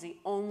control is the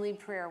only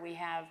prayer we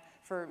have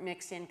for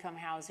mixed income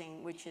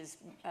housing, which is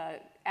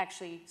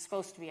actually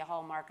supposed to be a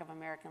hallmark of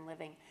American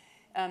living.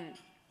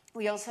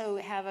 We also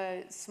have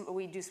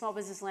we do small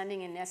business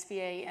lending in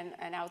SBA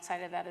and outside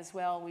of that as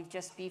well. We've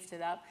just beefed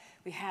it up.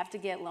 We have to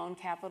get loan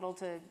capital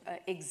to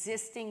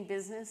existing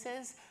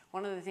businesses.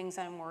 One of the things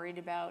I'm worried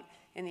about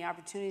in the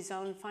Opportunity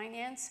Zone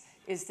finance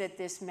is that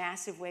this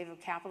massive wave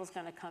of capital is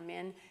going to come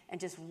in and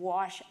just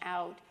wash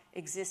out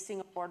existing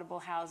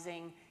affordable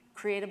housing,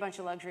 create a bunch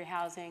of luxury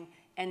housing,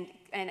 and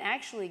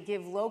actually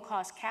give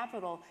low-cost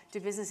capital to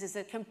businesses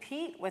that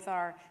compete with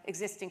our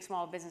existing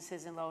small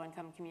businesses in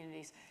low-income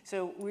communities.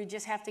 So we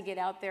just have to get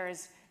out there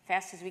as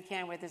fast as we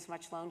can with as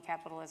much loan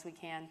capital as we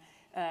can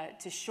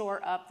to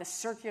shore up the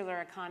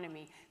circular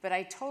economy. But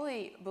I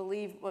totally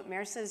believe what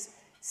Mehrsa's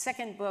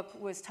second book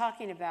was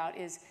talking about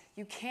is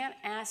you can't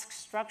ask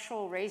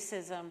structural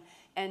racism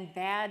and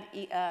bad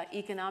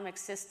economic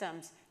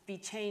systems be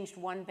changed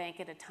one bank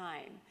at a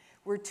time.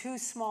 We're too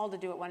small to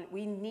do it.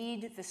 We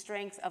need the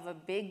strength of a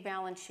big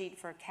balance sheet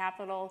for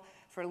capital,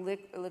 for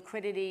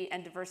liquidity,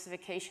 and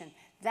diversification.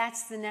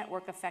 That's the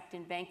network effect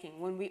in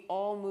banking. When we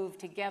all move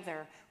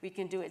together, we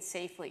can do it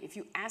safely. If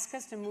you ask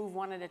us to move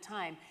one at a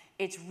time,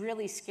 it's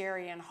really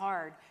scary and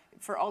hard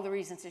for all the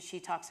reasons that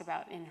she talks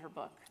about in her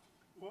book.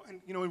 Well,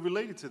 and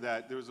related to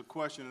that, there was a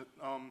question.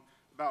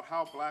 about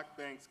how black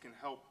banks can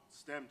help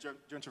stem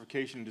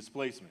gentrification and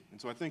displacement. And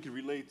so I think it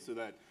relates to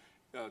that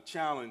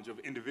challenge of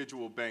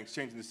individual banks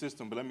changing the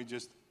system, but let me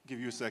just give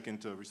you a second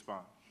to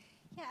respond.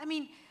 Yeah, I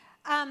mean,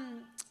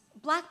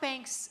 black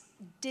banks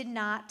did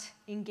not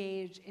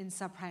engage in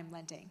subprime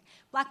lending.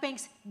 Black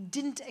banks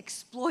didn't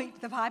exploit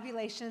the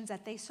populations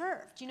that they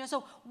served. You know,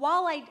 so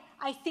while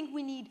I think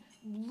we need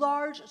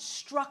large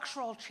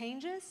structural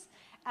changes,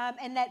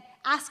 and that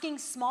asking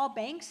small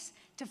banks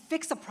to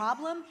fix a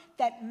problem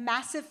that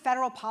massive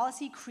federal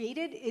policy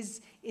created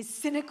is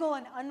cynical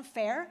and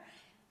unfair,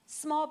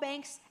 small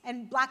banks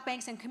and black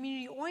banks and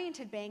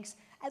community-oriented banks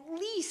at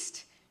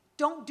least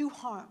don't do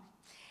harm.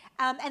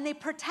 And they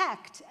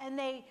protect and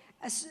they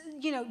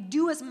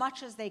do as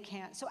much as they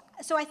can.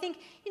 So I think,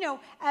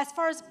 as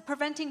far as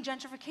preventing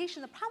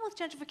gentrification, the problem with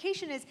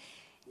gentrification is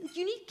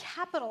you need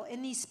capital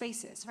in these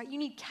spaces, right? You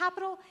need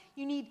capital,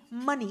 you need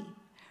money,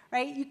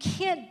 right? You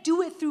can't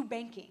do it through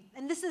banking.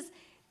 And this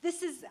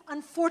is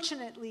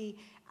unfortunately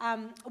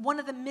one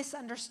of the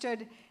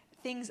misunderstood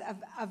things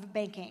of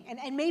banking.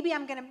 And maybe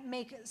I'm gonna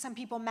make some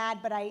people mad,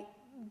 but I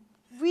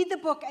read the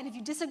book, and if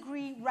you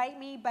disagree, write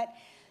me, but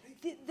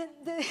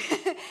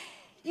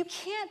you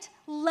can't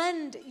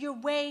lend your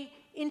way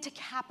into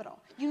capital.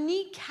 You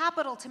need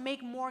capital to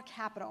make more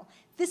capital.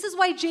 This is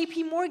why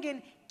JP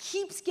Morgan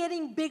keeps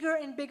getting bigger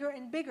and bigger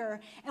and bigger,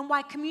 and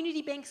why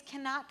community banks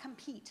cannot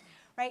compete,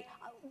 right?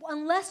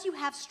 Unless you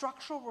have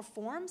structural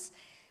reforms,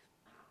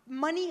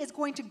 money is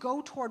going to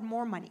go toward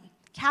more money.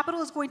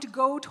 Capital is going to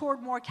go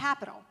toward more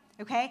capital,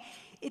 okay?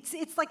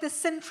 It's like the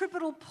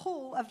centripetal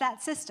pull of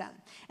that system.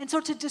 And so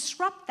to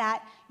disrupt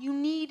that, you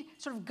need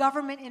sort of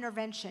government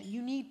intervention.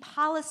 You need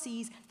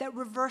policies that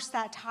reverse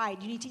that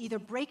tide. You need to either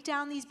break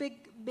down these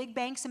big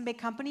banks and big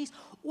companies,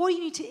 or you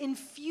need to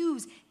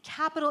infuse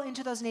capital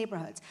into those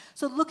neighborhoods.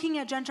 So looking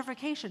at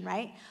gentrification,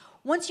 right?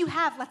 Once you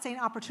have, let's say, an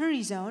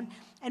opportunity zone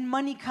and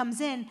money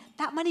comes in,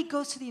 that money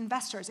goes to the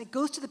investors. It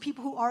goes to the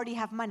people who already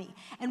have money.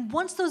 And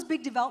once those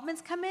big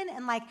developments come in,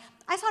 and like,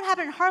 I saw it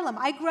happen in Harlem.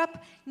 I grew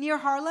up near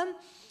Harlem,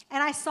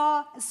 and I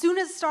saw as soon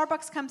as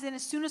Starbucks comes in,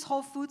 as soon as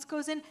Whole Foods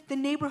goes in, the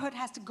neighborhood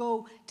has to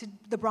go to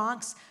the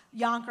Bronx,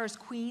 Yonkers,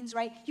 Queens,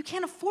 right? You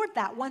can't afford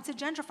that once it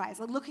gentrifies.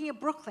 Like looking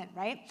at Brooklyn,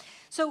 right?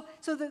 So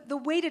the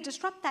way to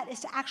disrupt that is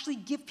to actually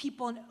give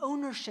people an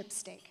ownership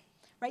stake.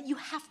 Right? You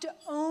have to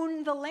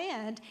own the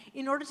land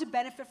in order to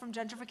benefit from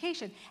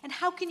gentrification. And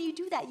how can you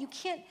do that? You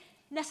can't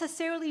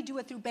necessarily do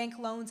it through bank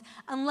loans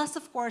unless,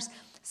 of course,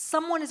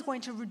 someone is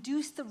going to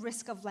reduce the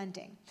risk of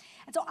lending.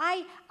 And so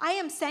I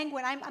am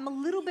sanguine. I'm a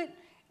little bit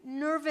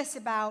nervous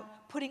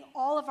about putting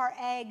all of our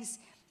eggs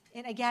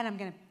in, again, I'm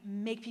going to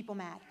make people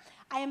mad.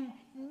 I'm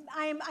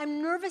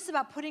nervous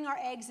about putting our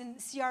eggs in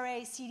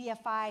CRA,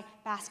 CDFI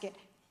basket.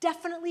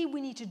 Definitely,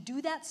 we need to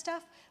do that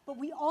stuff, but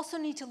we also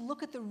need to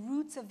look at the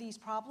roots of these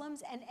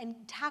problems and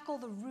tackle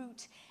the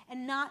root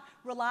and not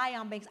rely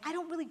on banks. I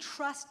don't really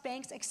trust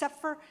banks, except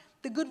for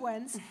the good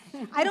ones.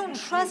 I don't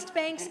trust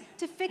banks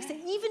to fix it.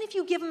 Even if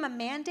you give them a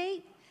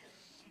mandate,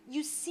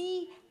 you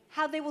see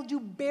how they will do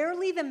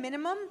barely the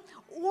minimum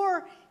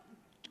or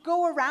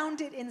go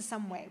around it in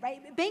some way,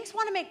 right? Banks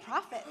want to make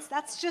profits.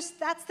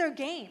 That's their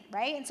game,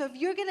 right? And so if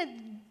you're going to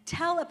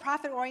tell a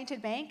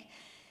profit-oriented bank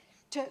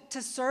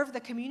to serve the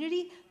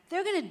community,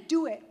 they're going to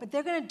do it, but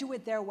they're going to do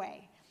it their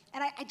way.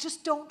 And I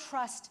just don't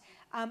trust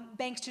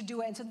banks to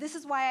do it. And so this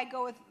is why I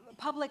go with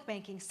public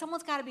banking.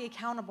 Someone's got to be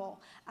accountable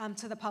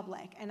to the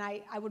public. And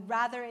I would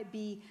rather it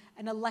be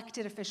an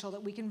elected official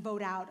that we can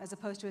vote out as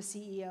opposed to a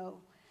CEO.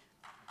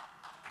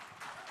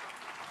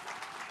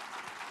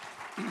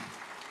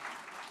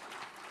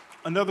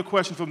 Another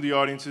question from the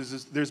audience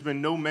is there's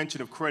been no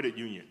mention of credit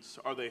unions.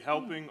 Are they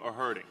helping or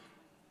hurting?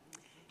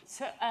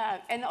 So,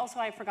 and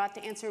also I forgot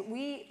to answer,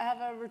 we have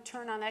a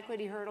return on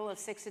equity hurdle of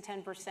 6 to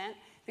 10%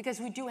 because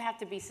we do have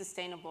to be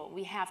sustainable.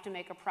 We have to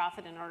make a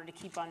profit in order to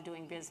keep on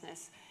doing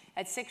business.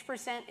 At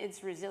 6%,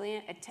 it's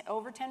resilient. At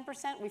over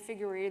 10%, we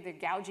figure we're either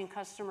gouging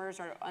customers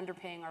or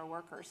underpaying our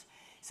workers.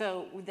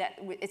 So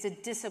it's a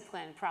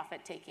disciplined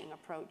profit-taking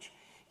approach.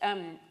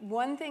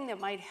 One thing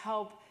that might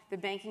help the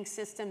banking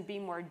system be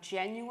more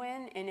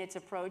genuine in its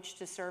approach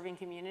to serving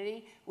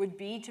community would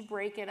be to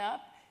break it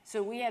up.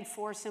 So we had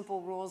 4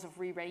 simple rules of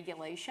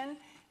re-regulation.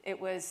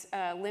 It was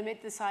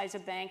limit the size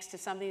of banks to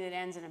something that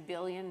ends in $1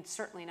 billion,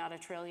 certainly not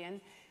 $1 trillion.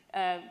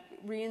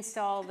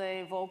 Reinstall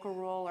the Volcker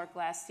rule or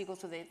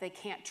Glass-Steagall so they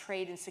can't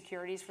trade in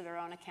securities for their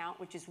own account,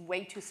 which is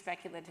way too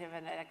speculative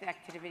an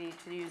activity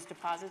to use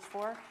deposits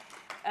for.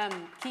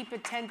 Keep a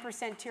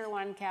 10% Tier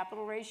 1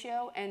 capital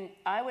ratio. And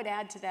I would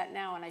add to that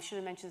now, and I should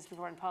have mentioned this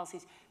before in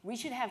policies, we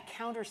should have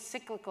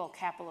counter-cyclical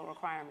capital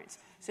requirements.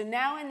 So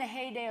now in the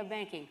heyday of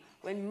banking,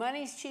 when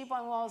money's cheap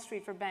on Wall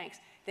Street for banks,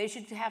 they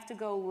should have to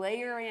go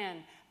layer in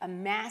a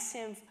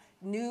massive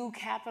new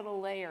capital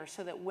layer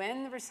so that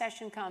when the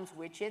recession comes,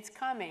 which it's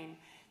coming,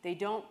 they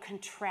don't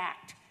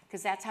contract,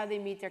 because that's how they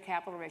meet their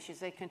capital ratios.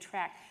 They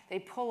contract. They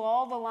pull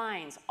all the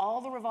lines,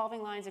 all the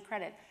revolving lines of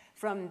credit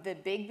from the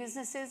big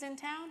businesses in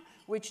town,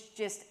 which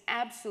just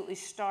absolutely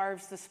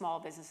starves the small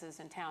businesses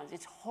in towns.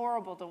 It's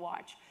horrible to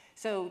watch.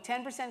 So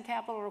 10%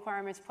 capital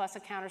requirements plus a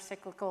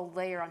counter-cyclical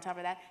layer on top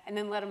of that, and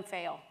then let them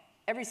fail.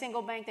 Every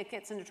single bank that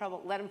gets into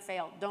trouble, let them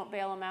fail. Don't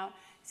bail them out.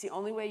 It's the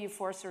only way you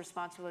force the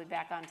responsibility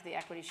back onto the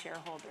equity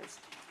shareholders.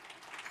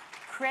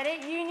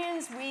 Credit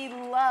unions, we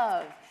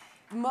love.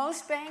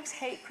 Most banks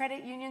hate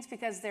credit unions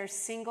because they're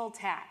single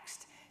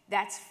taxed.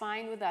 That's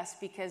fine with us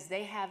because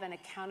they have an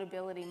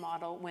accountability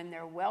model. When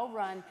they're well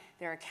run,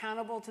 they're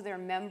accountable to their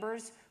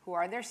members who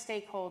are their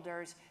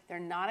stakeholders. They're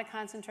not a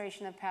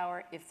concentration of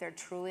power if they're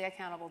truly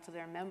accountable to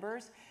their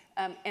members.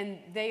 And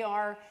they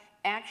are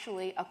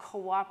actually a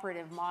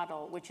cooperative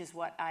model, which is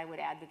what I would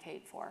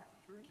advocate for.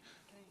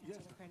 Yes.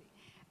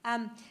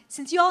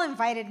 Since you all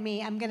invited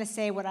me, I'm going to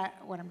say what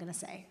I'm going to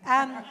say.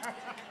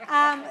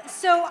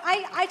 So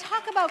I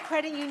talk about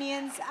credit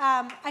unions.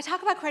 I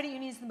talk about credit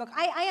unions in the book.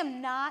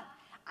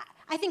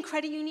 I think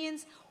credit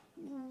unions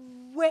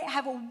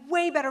have a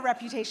way better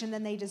reputation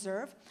than they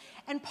deserve.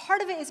 And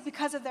part of it is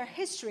because of their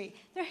history.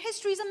 Their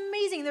history is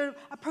amazing. They're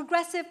a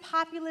progressive,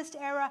 populist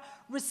era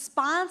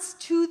response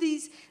to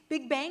these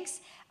big banks.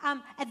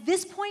 At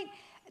this point,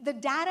 the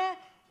data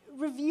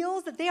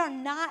reveals that they are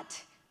not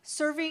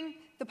serving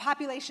the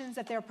populations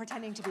that they're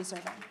pretending to be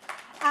serving.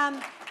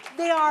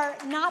 They are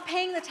not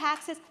paying the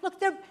taxes.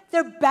 Look,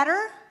 they're better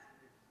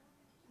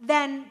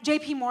than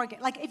JP Morgan.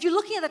 Like, if you're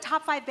looking at the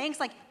top 5 banks,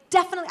 like,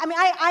 definitely, I mean,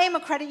 I am a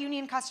credit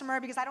union customer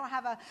because I don't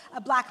have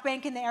a black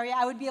bank in the area.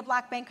 I would be a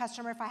black bank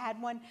customer if I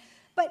had one.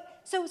 But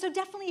so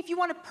definitely if you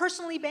want to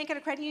personally bank at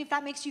a credit union, if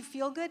that makes you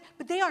feel good,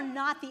 but they are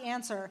not the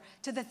answer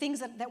to the things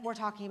that we're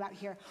talking about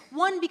here.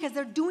 One, because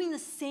they're doing the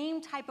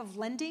same type of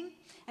lending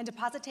and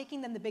deposit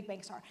taking than the big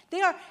banks are.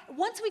 They are,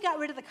 once we got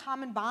rid of the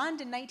common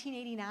bond in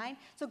 1989,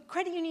 so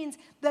credit unions,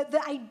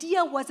 the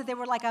idea was that they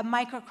were like a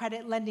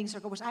microcredit lending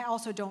circle, which I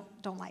also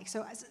don't like,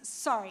 so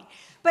sorry.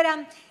 But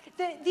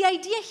the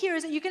idea here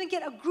is that you're going to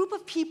get a group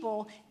of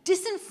people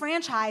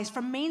disenfranchised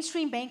from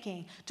mainstream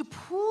banking to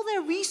pool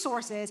their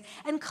resources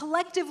and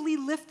collectively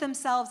lift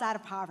themselves out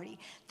of poverty.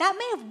 That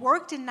may have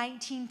worked in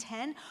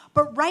 1910,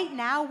 but right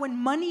now, when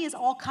money is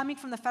all coming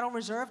from the Federal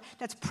Reserve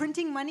that's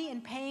printing money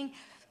and paying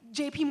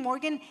JP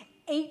Morgan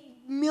 $8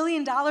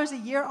 million a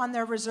year on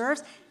their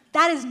reserves,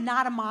 that is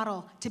not a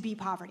model to beat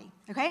poverty,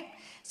 okay?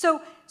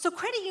 So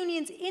credit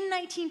unions in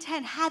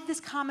 1910 had this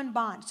common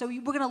bond. So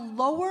we're going to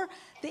lower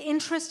the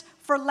interest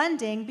for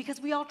lending because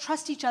we all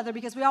trust each other,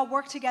 because we all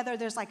work together.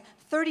 There's like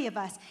 30 of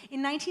us.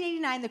 In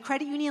 1989, the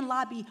credit union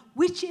lobby,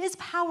 which is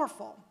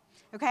powerful,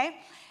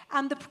 okay?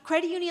 The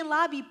credit union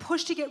lobby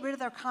pushed to get rid of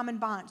their common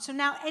bond. So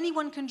now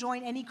anyone can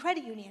join any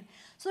credit union.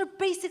 So they're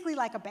basically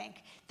like a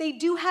bank. They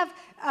do have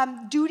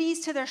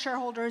duties to their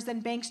shareholders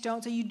and banks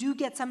don't, so you do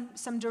get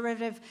some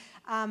derivative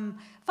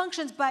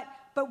functions, but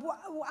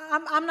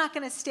I'm not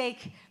going to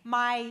stake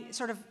my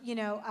sort of,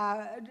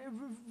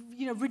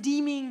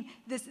 redeeming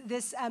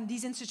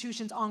these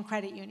institutions on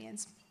credit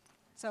unions.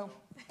 So.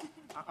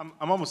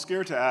 I'm almost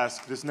scared to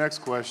ask this next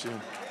question.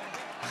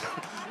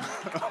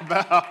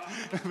 But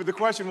the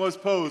question was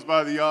posed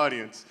by the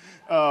audience.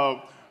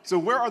 So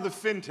where are the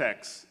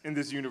fintechs in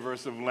this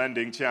universe of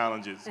lending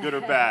challenges, good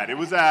or bad? It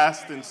was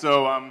asked, and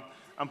so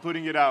I'm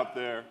putting it out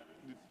there.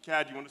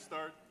 Kat, you want to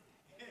start?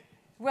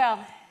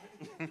 Well,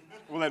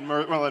 we'll let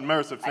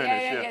Mehrsa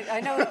finish.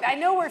 I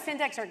know where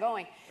fintechs are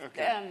going.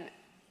 Okay.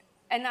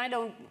 And I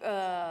don't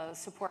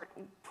support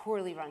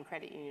poorly run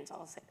credit unions,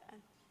 I'll say that.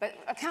 But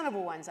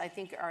accountable ones, I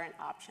think, are an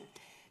option.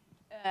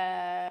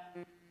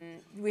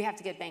 We have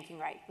to get banking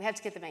right. We have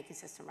to get the banking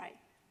system right.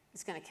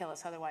 It's going to kill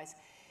us otherwise.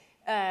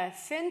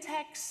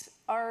 Fintechs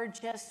are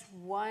just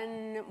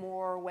one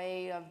more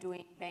way of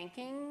doing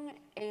banking,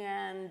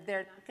 and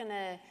they're not going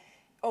to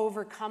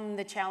overcome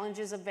the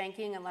challenges of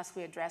banking unless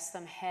we address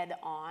them head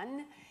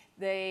on.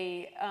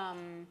 They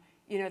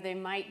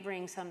might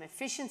bring some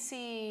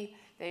efficiency.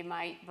 They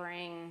might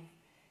bring,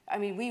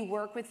 we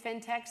work with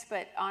fintechs,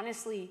 but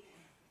honestly,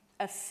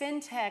 a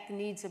fintech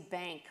needs a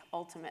bank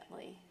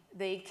ultimately.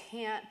 They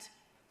can't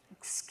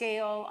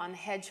scale on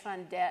hedge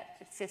fund debt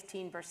at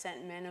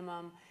 15%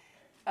 minimum.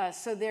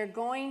 So they're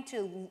going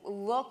to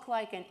look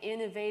like an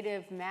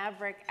innovative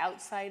maverick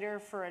outsider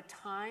for a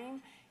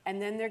time, and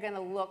then they're going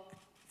to look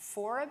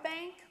for a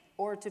bank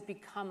or to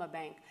become a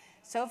bank.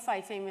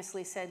 SoFi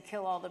famously said,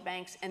 kill all the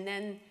banks, and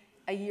then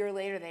a year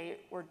later they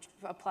were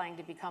applying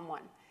to become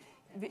one.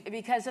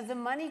 Because of the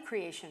money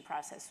creation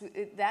process.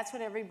 That's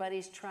what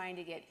everybody's trying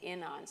to get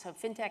in on. So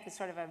fintech is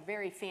sort of a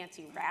very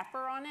fancy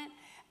wrapper on it.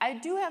 I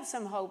do have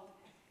some hope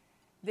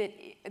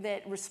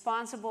that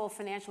responsible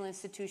financial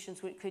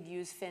institutions could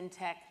use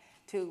fintech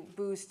to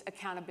boost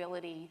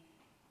accountability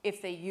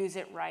if they use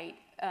it right,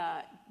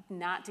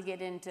 not to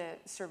get into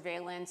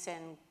surveillance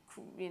and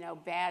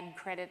bad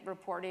credit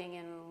reporting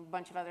and a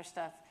bunch of other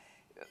stuff.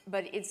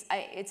 But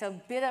it's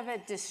a bit of a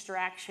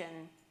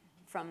distraction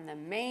from the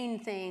main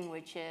thing,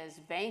 which is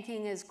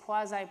banking is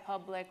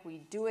quasi-public. We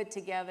do it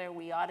together.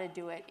 We ought to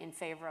do it in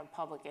favor of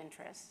public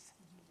interests.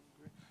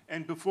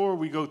 And before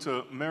we go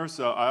to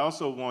Mehrsa, I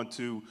also want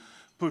to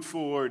put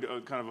forward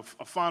kind of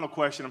a final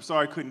question. I'm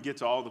sorry I couldn't get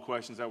to all the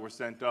questions that were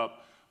sent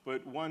up,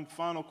 But one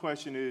final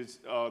question is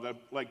that I'd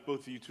like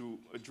both of you to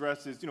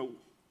address is,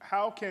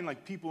 how can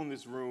people in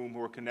this room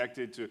who are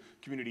connected to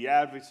community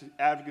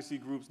advocacy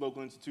groups,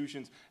 local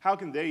institutions, how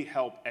can they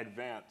help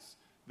advance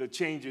the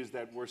changes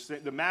that we're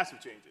saying, the massive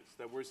changes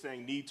that we're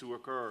saying need to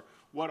occur?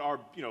 What are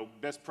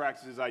best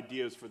practices,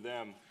 ideas for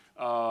them?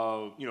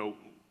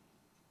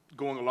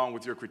 Going along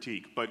with your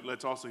critique, but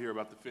let's also hear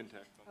about the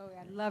fintech. Oh,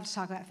 yeah, I'd love to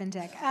talk about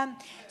fintech.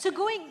 So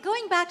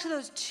going back to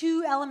those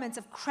two elements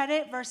of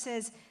credit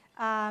versus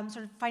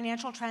sort of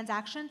financial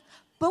transaction,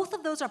 both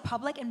of those are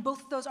public and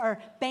both of those are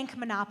bank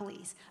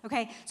monopolies,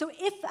 okay? So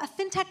if a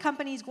fintech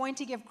company is going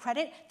to give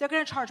credit, they're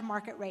going to charge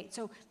market rate.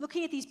 So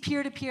looking at these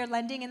peer-to-peer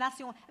lending, and that's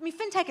the only,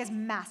 fintech is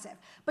massive,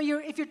 but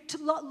if you're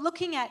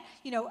looking at,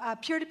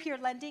 peer-to-peer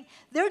lending,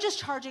 they're just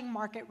charging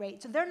market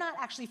rate, so they're not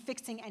actually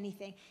fixing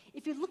anything.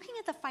 If you're looking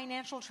at the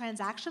financial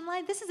transaction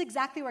line, this is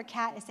exactly where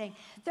Kat is saying.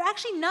 They're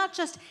actually not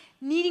just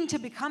needing to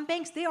become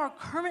banks, they are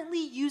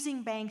currently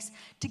using banks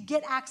to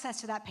get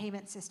access to that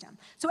payment system.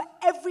 So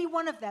every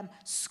one of them,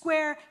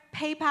 Square,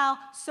 PayPal,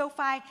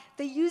 SoFi,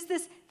 they use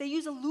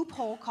a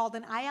loophole called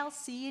an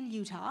ILC in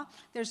Utah.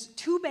 There's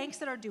 2 banks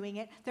that are doing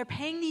it. They're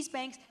paying these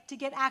banks to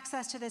get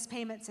access to this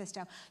payment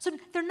system. So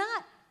they're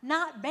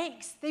not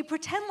banks. They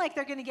pretend like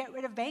they're going to get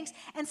rid of banks,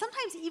 and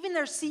sometimes even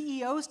their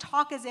CEOs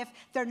talk as if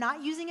they're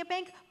not using a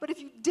bank, but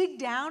if you dig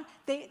down,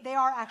 they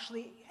are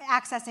actually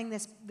accessing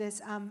this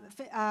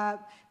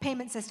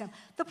payment system.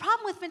 The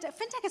problem with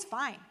fintech is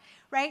fine,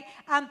 right?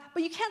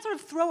 But you can't sort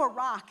of throw a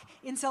rock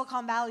in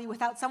Silicon Valley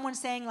without someone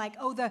saying like,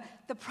 oh,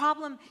 the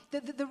problem,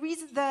 the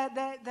reason,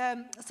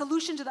 the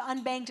solution to the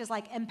unbanked is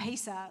like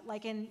Mehrsa,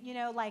 like in,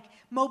 like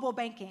mobile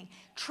banking.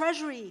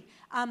 Treasury,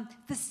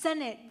 the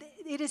Senate,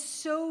 it is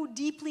so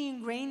deeply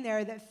ingrained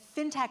there that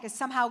fintech is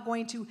somehow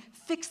going to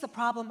fix the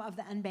problem of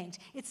the unbanked.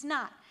 It's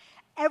not.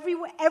 Every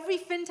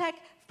fintech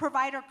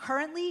provider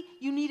currently,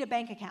 you need a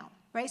bank account,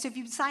 right? So if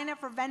you sign up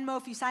for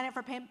Venmo, if you sign up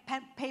for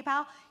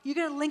PayPal, you're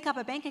going to link up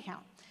a bank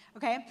account,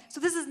 okay?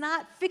 So this is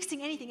not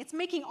fixing anything. It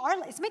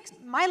makes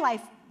my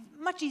life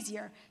much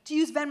easier to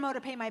use Venmo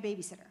to pay my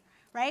babysitter,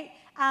 right?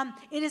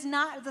 It is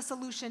not the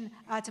solution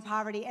to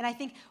poverty. And I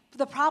think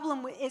the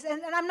problem is,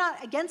 and I'm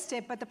not against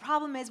it, but the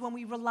problem is when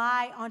we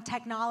rely on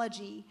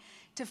technology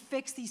to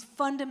fix these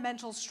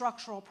fundamental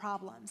structural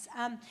problems.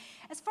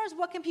 As far as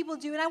what can people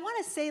do, and I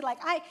want to say,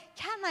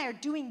 Kat and I are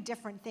doing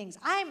different things.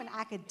 I'm an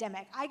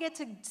academic. I get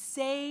to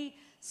say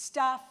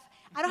stuff.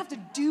 I don't have to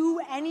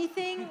do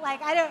anything.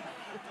 I don't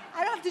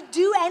have to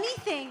do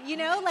anything,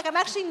 I'm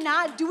actually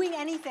not doing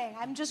anything.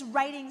 I'm just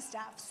writing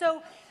stuff.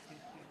 So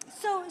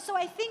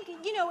I think,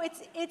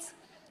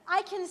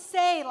 I can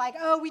say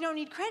oh, we don't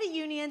need credit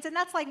unions, and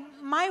that's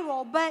my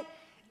role, but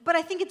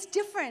I think it's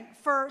different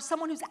for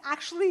someone who's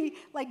actually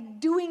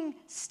doing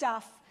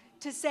stuff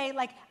to say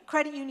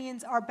credit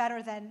unions are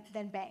better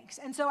than banks.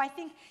 And so I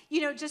think,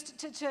 just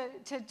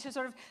to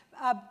sort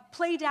of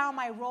play down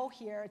my role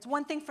here, it's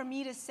one thing for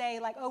me to say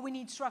oh, we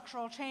need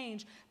structural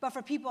change, but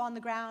for people on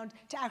the ground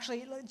to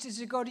actually,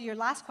 to go to your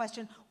last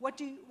question, what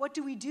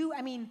do we do?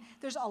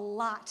 There's a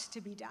lot to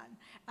be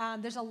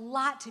done. There's a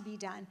lot to be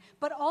done,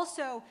 but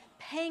also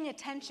paying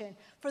attention.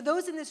 For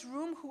those in this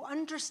room who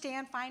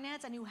understand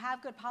finance and who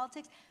have good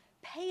politics,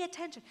 pay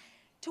attention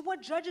to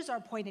what judges are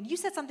appointed. You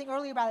said something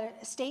earlier about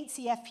a state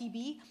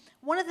CFPB.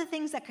 One of the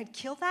things that could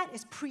kill that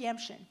is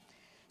preemption.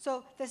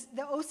 So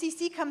the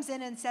OCC comes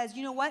in and says,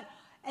 you know what?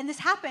 And this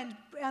happened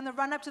on the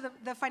run-up to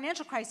the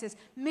financial crisis.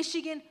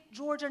 Michigan,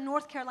 Georgia,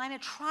 North Carolina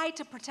tried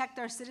to protect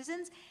their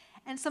citizens,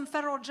 and some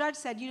federal judge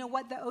said, you know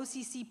what? The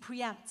OCC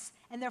preempts,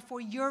 and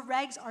therefore your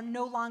regs are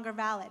no longer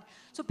valid.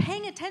 So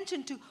paying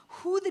attention to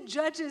who the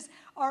judges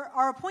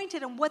are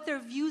appointed and what their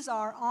views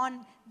are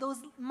on those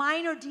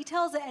minor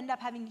details that end up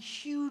having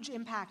huge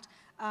impact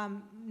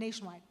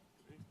nationwide.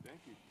 Thank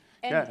you.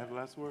 Yeah, have the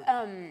last word.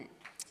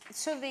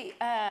 So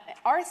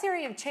our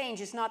theory of change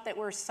is not that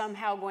we're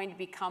somehow going to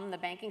become the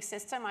banking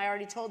system. I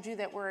already told you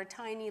that we're a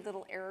tiny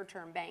little error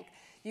term bank.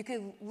 You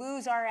could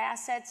lose our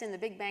assets in the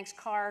big bank's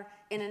car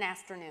in an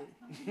afternoon.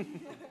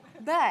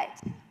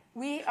 But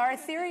our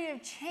theory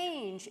of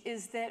change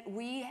is that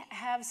we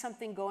have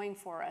something going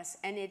for us,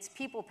 and it's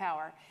people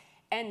power.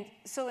 And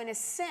so in a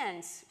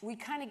sense, we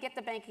kind of get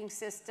the banking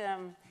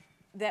system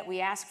that we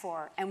ask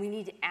for, and we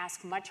need to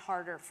ask much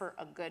harder for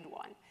a good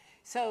one.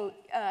 So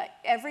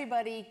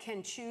everybody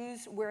can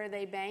choose where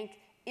they bank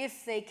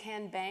if they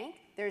can bank.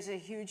 There's a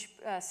huge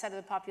set of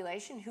the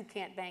population who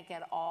can't bank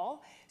at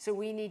all. So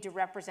we need to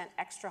represent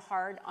extra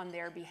hard on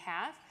their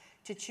behalf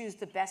to choose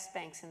the best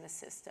banks in the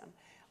system.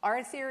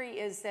 Our theory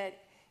is that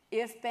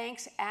if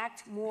banks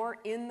act more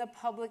in the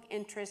public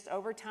interest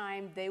over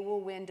time, they will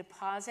win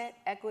deposit,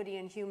 equity,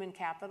 and human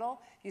capital.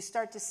 You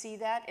start to see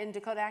that in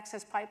Dakota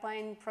Access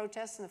Pipeline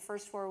protests in the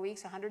first 4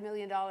 weeks. $100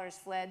 million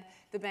fled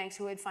the banks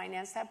who had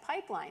financed that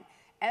pipeline,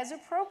 as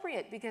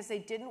appropriate, because they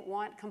didn't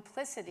want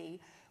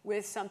complicity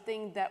with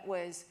something that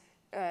was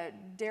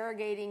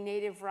derogating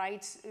native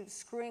rights,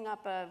 screwing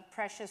up a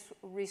precious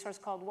resource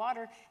called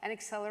water, and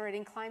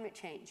accelerating climate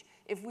change.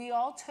 If we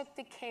all took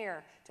the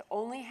care to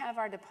only have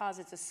our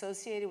deposits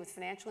associated with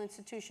financial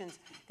institutions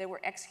that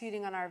were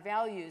executing on our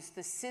values,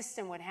 the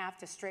system would have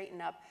to straighten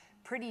up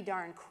pretty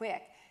darn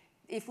quick.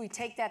 If we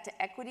take that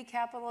to equity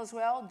capital as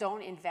well,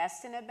 don't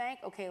invest in a bank.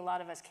 Okay, a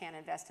lot of us can't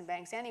invest in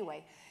banks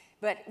anyway.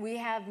 But we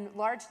have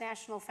large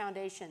national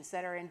foundations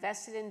that are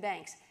invested in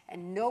banks,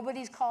 and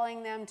nobody's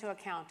calling them to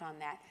account on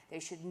that. They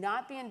should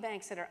not be in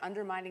banks that are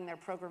undermining their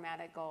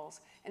programmatic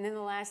goals. And then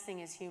the last thing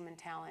is human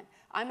talent.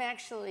 I'm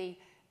actually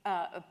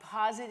a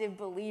positive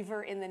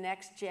believer in the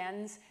next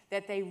gens,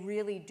 that they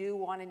really do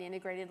want an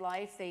integrated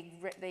life.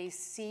 They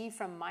see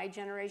from my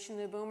generation,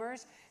 the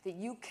boomers, that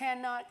you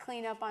cannot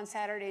clean up on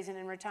Saturdays and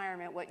in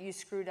retirement what you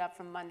screwed up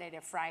from Monday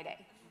to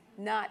Friday.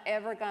 Not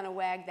ever gonna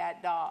wag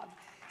that dog.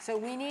 So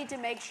we need to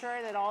make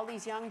sure that all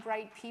these young,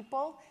 bright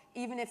people,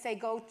 even if they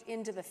go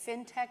into the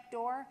fintech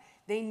door,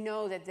 they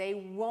know that they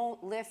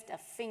won't lift a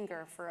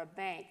finger for a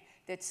bank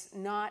that's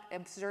not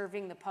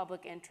observing the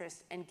public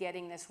interest and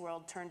getting this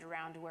world turned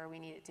around to where we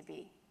need it to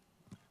be.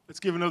 Let's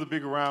give another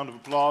big round of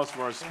applause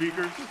for our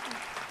speakers.